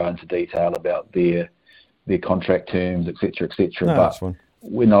want to go into detail about their contract terms, etc., etc. No, but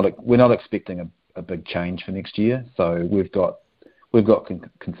we're not expecting a big change for next year. So we've got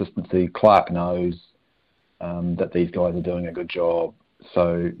consistency. Clark knows that these guys are doing a good job.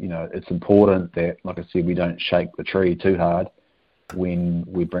 So it's important that, like I said, we don't shake the tree too hard when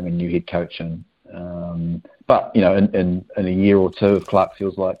we bring a new head coach in. But in a year or two, if Clark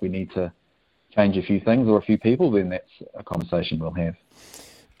feels like we need to change a few things or a few people, then that's a conversation we'll have.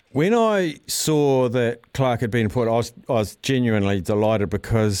 When I saw that Clark had been appointed, I was genuinely delighted,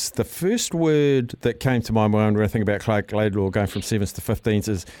 because the first word that came to my mind when I think about Clark Laidlaw going from 7s to 15s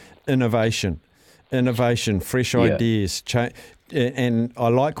is innovation, fresh ideas. And I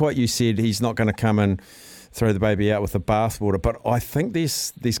like what you said. He's not going to come and throw the baby out with the bathwater, but I think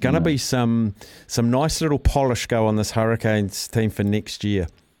there's going to be some nice little polish go on this Hurricanes team for next year.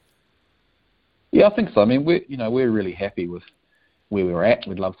 Yeah, I think so. I mean, we're really happy with where we're at.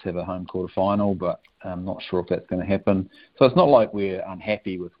 We'd love to have a home quarter final, but I'm not sure if that's going to happen. So it's not like we're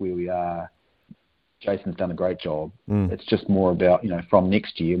unhappy with where we are. Jason's done a great job. It's just more about, from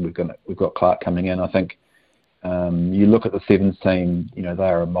next year we've got Clark coming in. I think you look at the Sevens team, they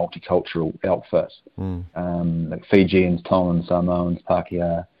are a multicultural outfit. Like Fijians, Tongans, Samoans,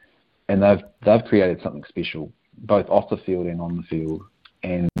 Pākehā, and they've created something special, both off the field and on the field.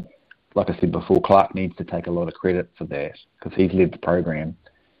 And like I said before, Clark needs to take a lot of credit for that, because he's led the program.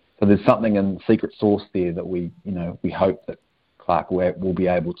 So there's something in the secret sauce there that we hope that Clark will be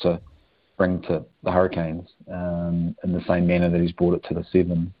able to bring to the Hurricanes in the same manner that he's brought it to the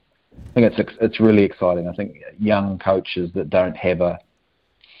Seven. I think it's really exciting. I think young coaches that don't have a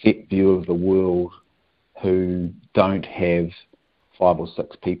set view of the world, who don't have 5 or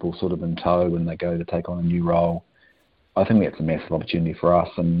 6 people sort of in tow when they go to take on a new role, I think that's a massive opportunity for us,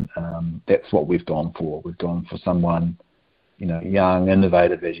 and that's what we've gone for. We've gone for someone, young,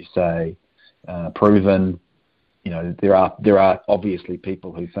 innovative, as you say, proven. There are obviously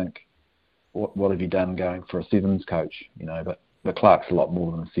people who think, what have you done going for a Sevens coach? But Clark's a lot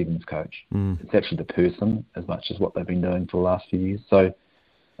more than a Sevens coach. It's actually the person as much as what they've been doing for the last few years. So,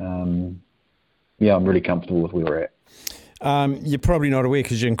 I'm really comfortable with where we're at. You're probably not aware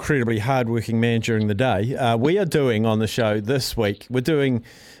because you're an incredibly hard-working man during the day. We are doing on the show this week, we're doing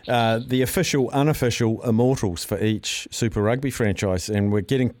the official, unofficial immortals for each Super Rugby franchise, and we're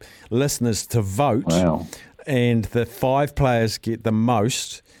getting listeners to vote. Wow. And the 5 players get the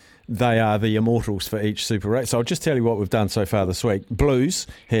most. They are the immortals for each Super Rugby. So I'll just tell you what we've done so far this week. Blues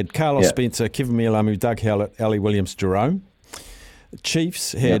had Carlos Spencer, Kevin Mialamu, Doug Howlett, Ali Williams, Jerome.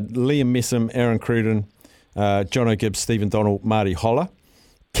 Chiefs had Liam Messam, Aaron Cruden, John O'Gibbs, Stephen Donald, Marty Holler.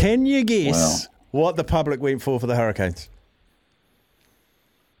 Can you guess what the public went for the Hurricanes?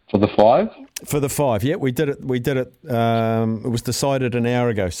 For the 5? For the 5, yeah. We did it. It was decided an hour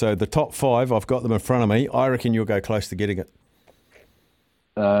ago. So the top 5, I've got them in front of me. I reckon you'll go close to getting it.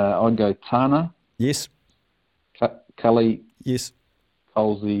 I'd go Tana. Yes. Cully. Yes.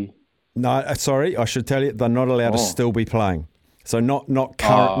 Colsey. No, sorry, I should tell you, they're not allowed to still be playing. So not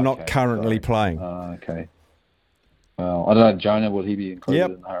currently playing. Okay. Well, I don't know, Jonah, will he be included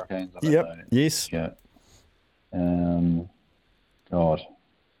in the Hurricanes? I don't know. Yes. Yeah. God,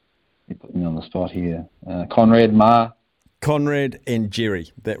 you put me on the spot here. Conrad, Conrad and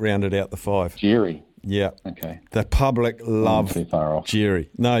Jerry, that rounded out the 5. Jerry. Yeah. Okay. The public love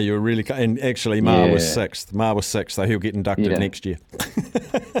Jerry. No, you're really... And actually, Ma was 6th. Ma was 6th, so he'll get inducted next year.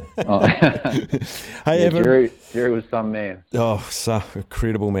 Hey, Evan. Jerry was some man. Oh, so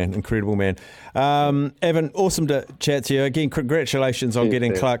incredible man. Evan, awesome to chat to you. Again, congratulations on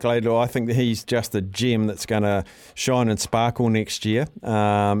getting Clark Laidlaw. I think that he's just a gem that's going to shine and sparkle next year.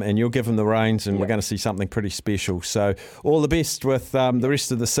 And you'll give him the reins, and we're going to see something pretty special. So all the best with the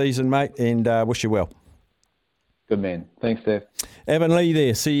rest of the season, mate, and wish you well. Good man. Thanks, Steph. Evan Lee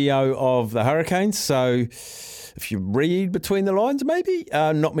there, CEO of the Hurricanes. So if you read between the lines, maybe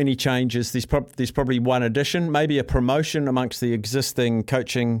not many changes. There's probably one addition, maybe a promotion amongst the existing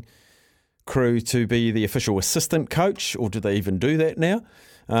coaching crew to be the official assistant coach, or do they even do that now?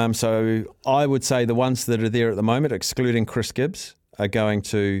 So I would say the ones that are there at the moment, excluding Chris Gibbs, are going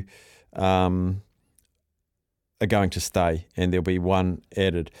to stay, and there'll be one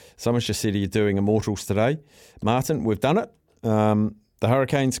added. Someone's just said, are you doing immortals today? Martin, we've done it. The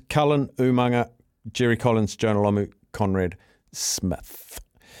Hurricanes, Cullen, Umaga, Jerry Collins, Jonah Lomu, Conrad Smith.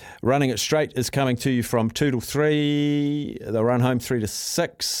 Running It Straight is coming to you from 2 till 3. They'll run home 3 to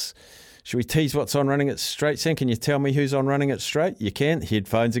 6. Should we tease what's on Running It Straight, Sam? Can you tell me who's on Running It Straight? You can.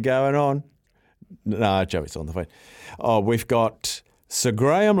 Headphones are going on. No, Joey's on the phone. Oh, we've got Sir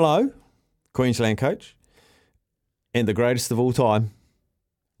Graham Lowe, Queensland coach, and the greatest of all time,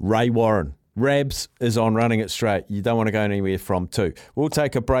 Ray Warren. Rabs is on Running It Straight. You don't want to go anywhere from 2. We'll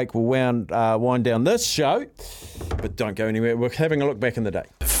take a break. We'll wind down this show, but don't go anywhere. We're having a look back in the day.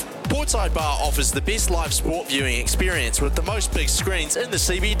 Portside Bar offers the best live sport viewing experience with the most big screens in the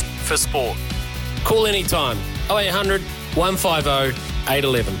CBD for sport. Call anytime. 0800 150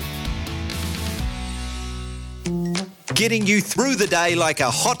 811. Getting you through the day like a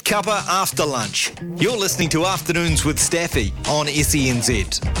hot cuppa after lunch. You're listening to Afternoons with Staffy on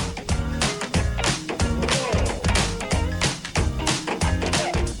SENZ.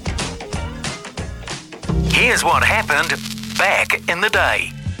 Here's what happened back in the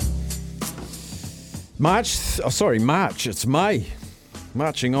day. March, it's May.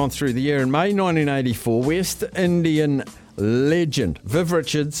 Marching on through the year in May 1984, West Indian legend Viv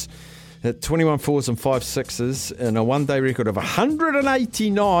Richards hit 21 fours and 5 sixes in a one-day record of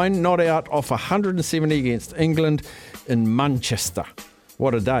 189 not out off 170 against England in Manchester.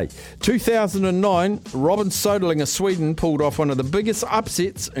 What a day. 2009, Robin Soderling of Sweden pulled off one of the biggest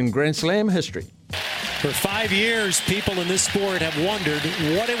upsets in Grand Slam history. For 5 years, people in this sport have wondered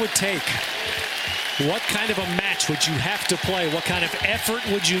what it would take. What kind of a match would you have to play? What kind of effort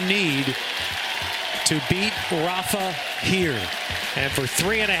would you need to beat Rafa here? And for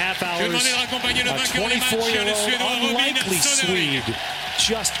 3.5 hours, a 24-year-old unlikely Swede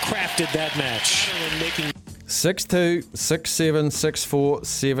just crafted that match. 6-2, 6-7, 6-4,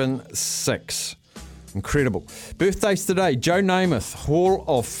 7-6. Incredible. Birthdays today. Joe Namath, Hall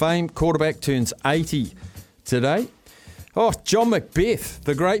of Fame quarterback, turns 80 today. Oh, John Macbeth,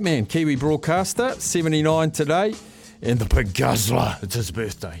 the great man, Kiwi broadcaster, 79 today. And the big guzzler, it's his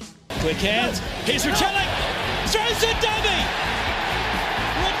birthday. Quick hands. Here's Retelling. Throws a dummy.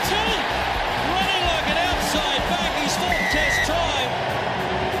 Retelling running like an outside back. His fourth test try.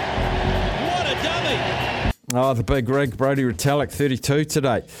 What a dummy. Oh, the big rig, Brodie Retallick, 32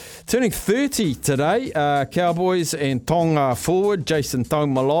 today. Turning 30 today, Cowboys and Tonga forward, Jason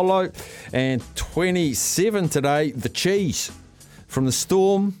Taumalolo. And 27 today, the Cheese. From the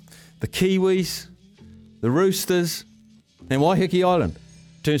Storm, the Kiwis, the Roosters, and Waiheke Island.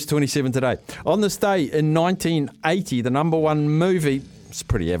 Turns 27 today. On this day in 1980, the number one movie, it's a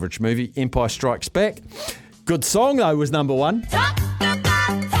pretty average movie, Empire Strikes Back. Good song, though, was number one.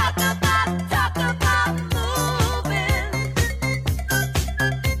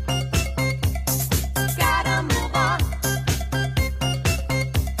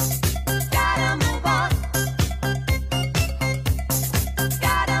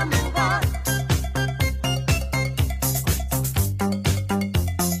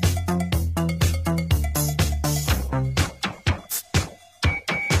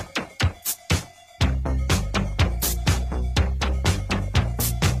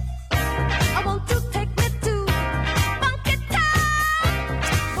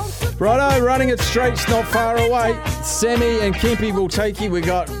 Righto, running it straight's not far away. Sammy and Kempy will take you. We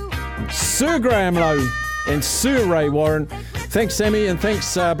got Sir Graham Lowe and Sir Ray Warren. Thanks, Sammy, and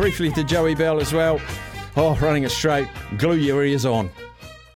thanks briefly to Joey Bell as well. Oh, running it straight. Glue your ears on.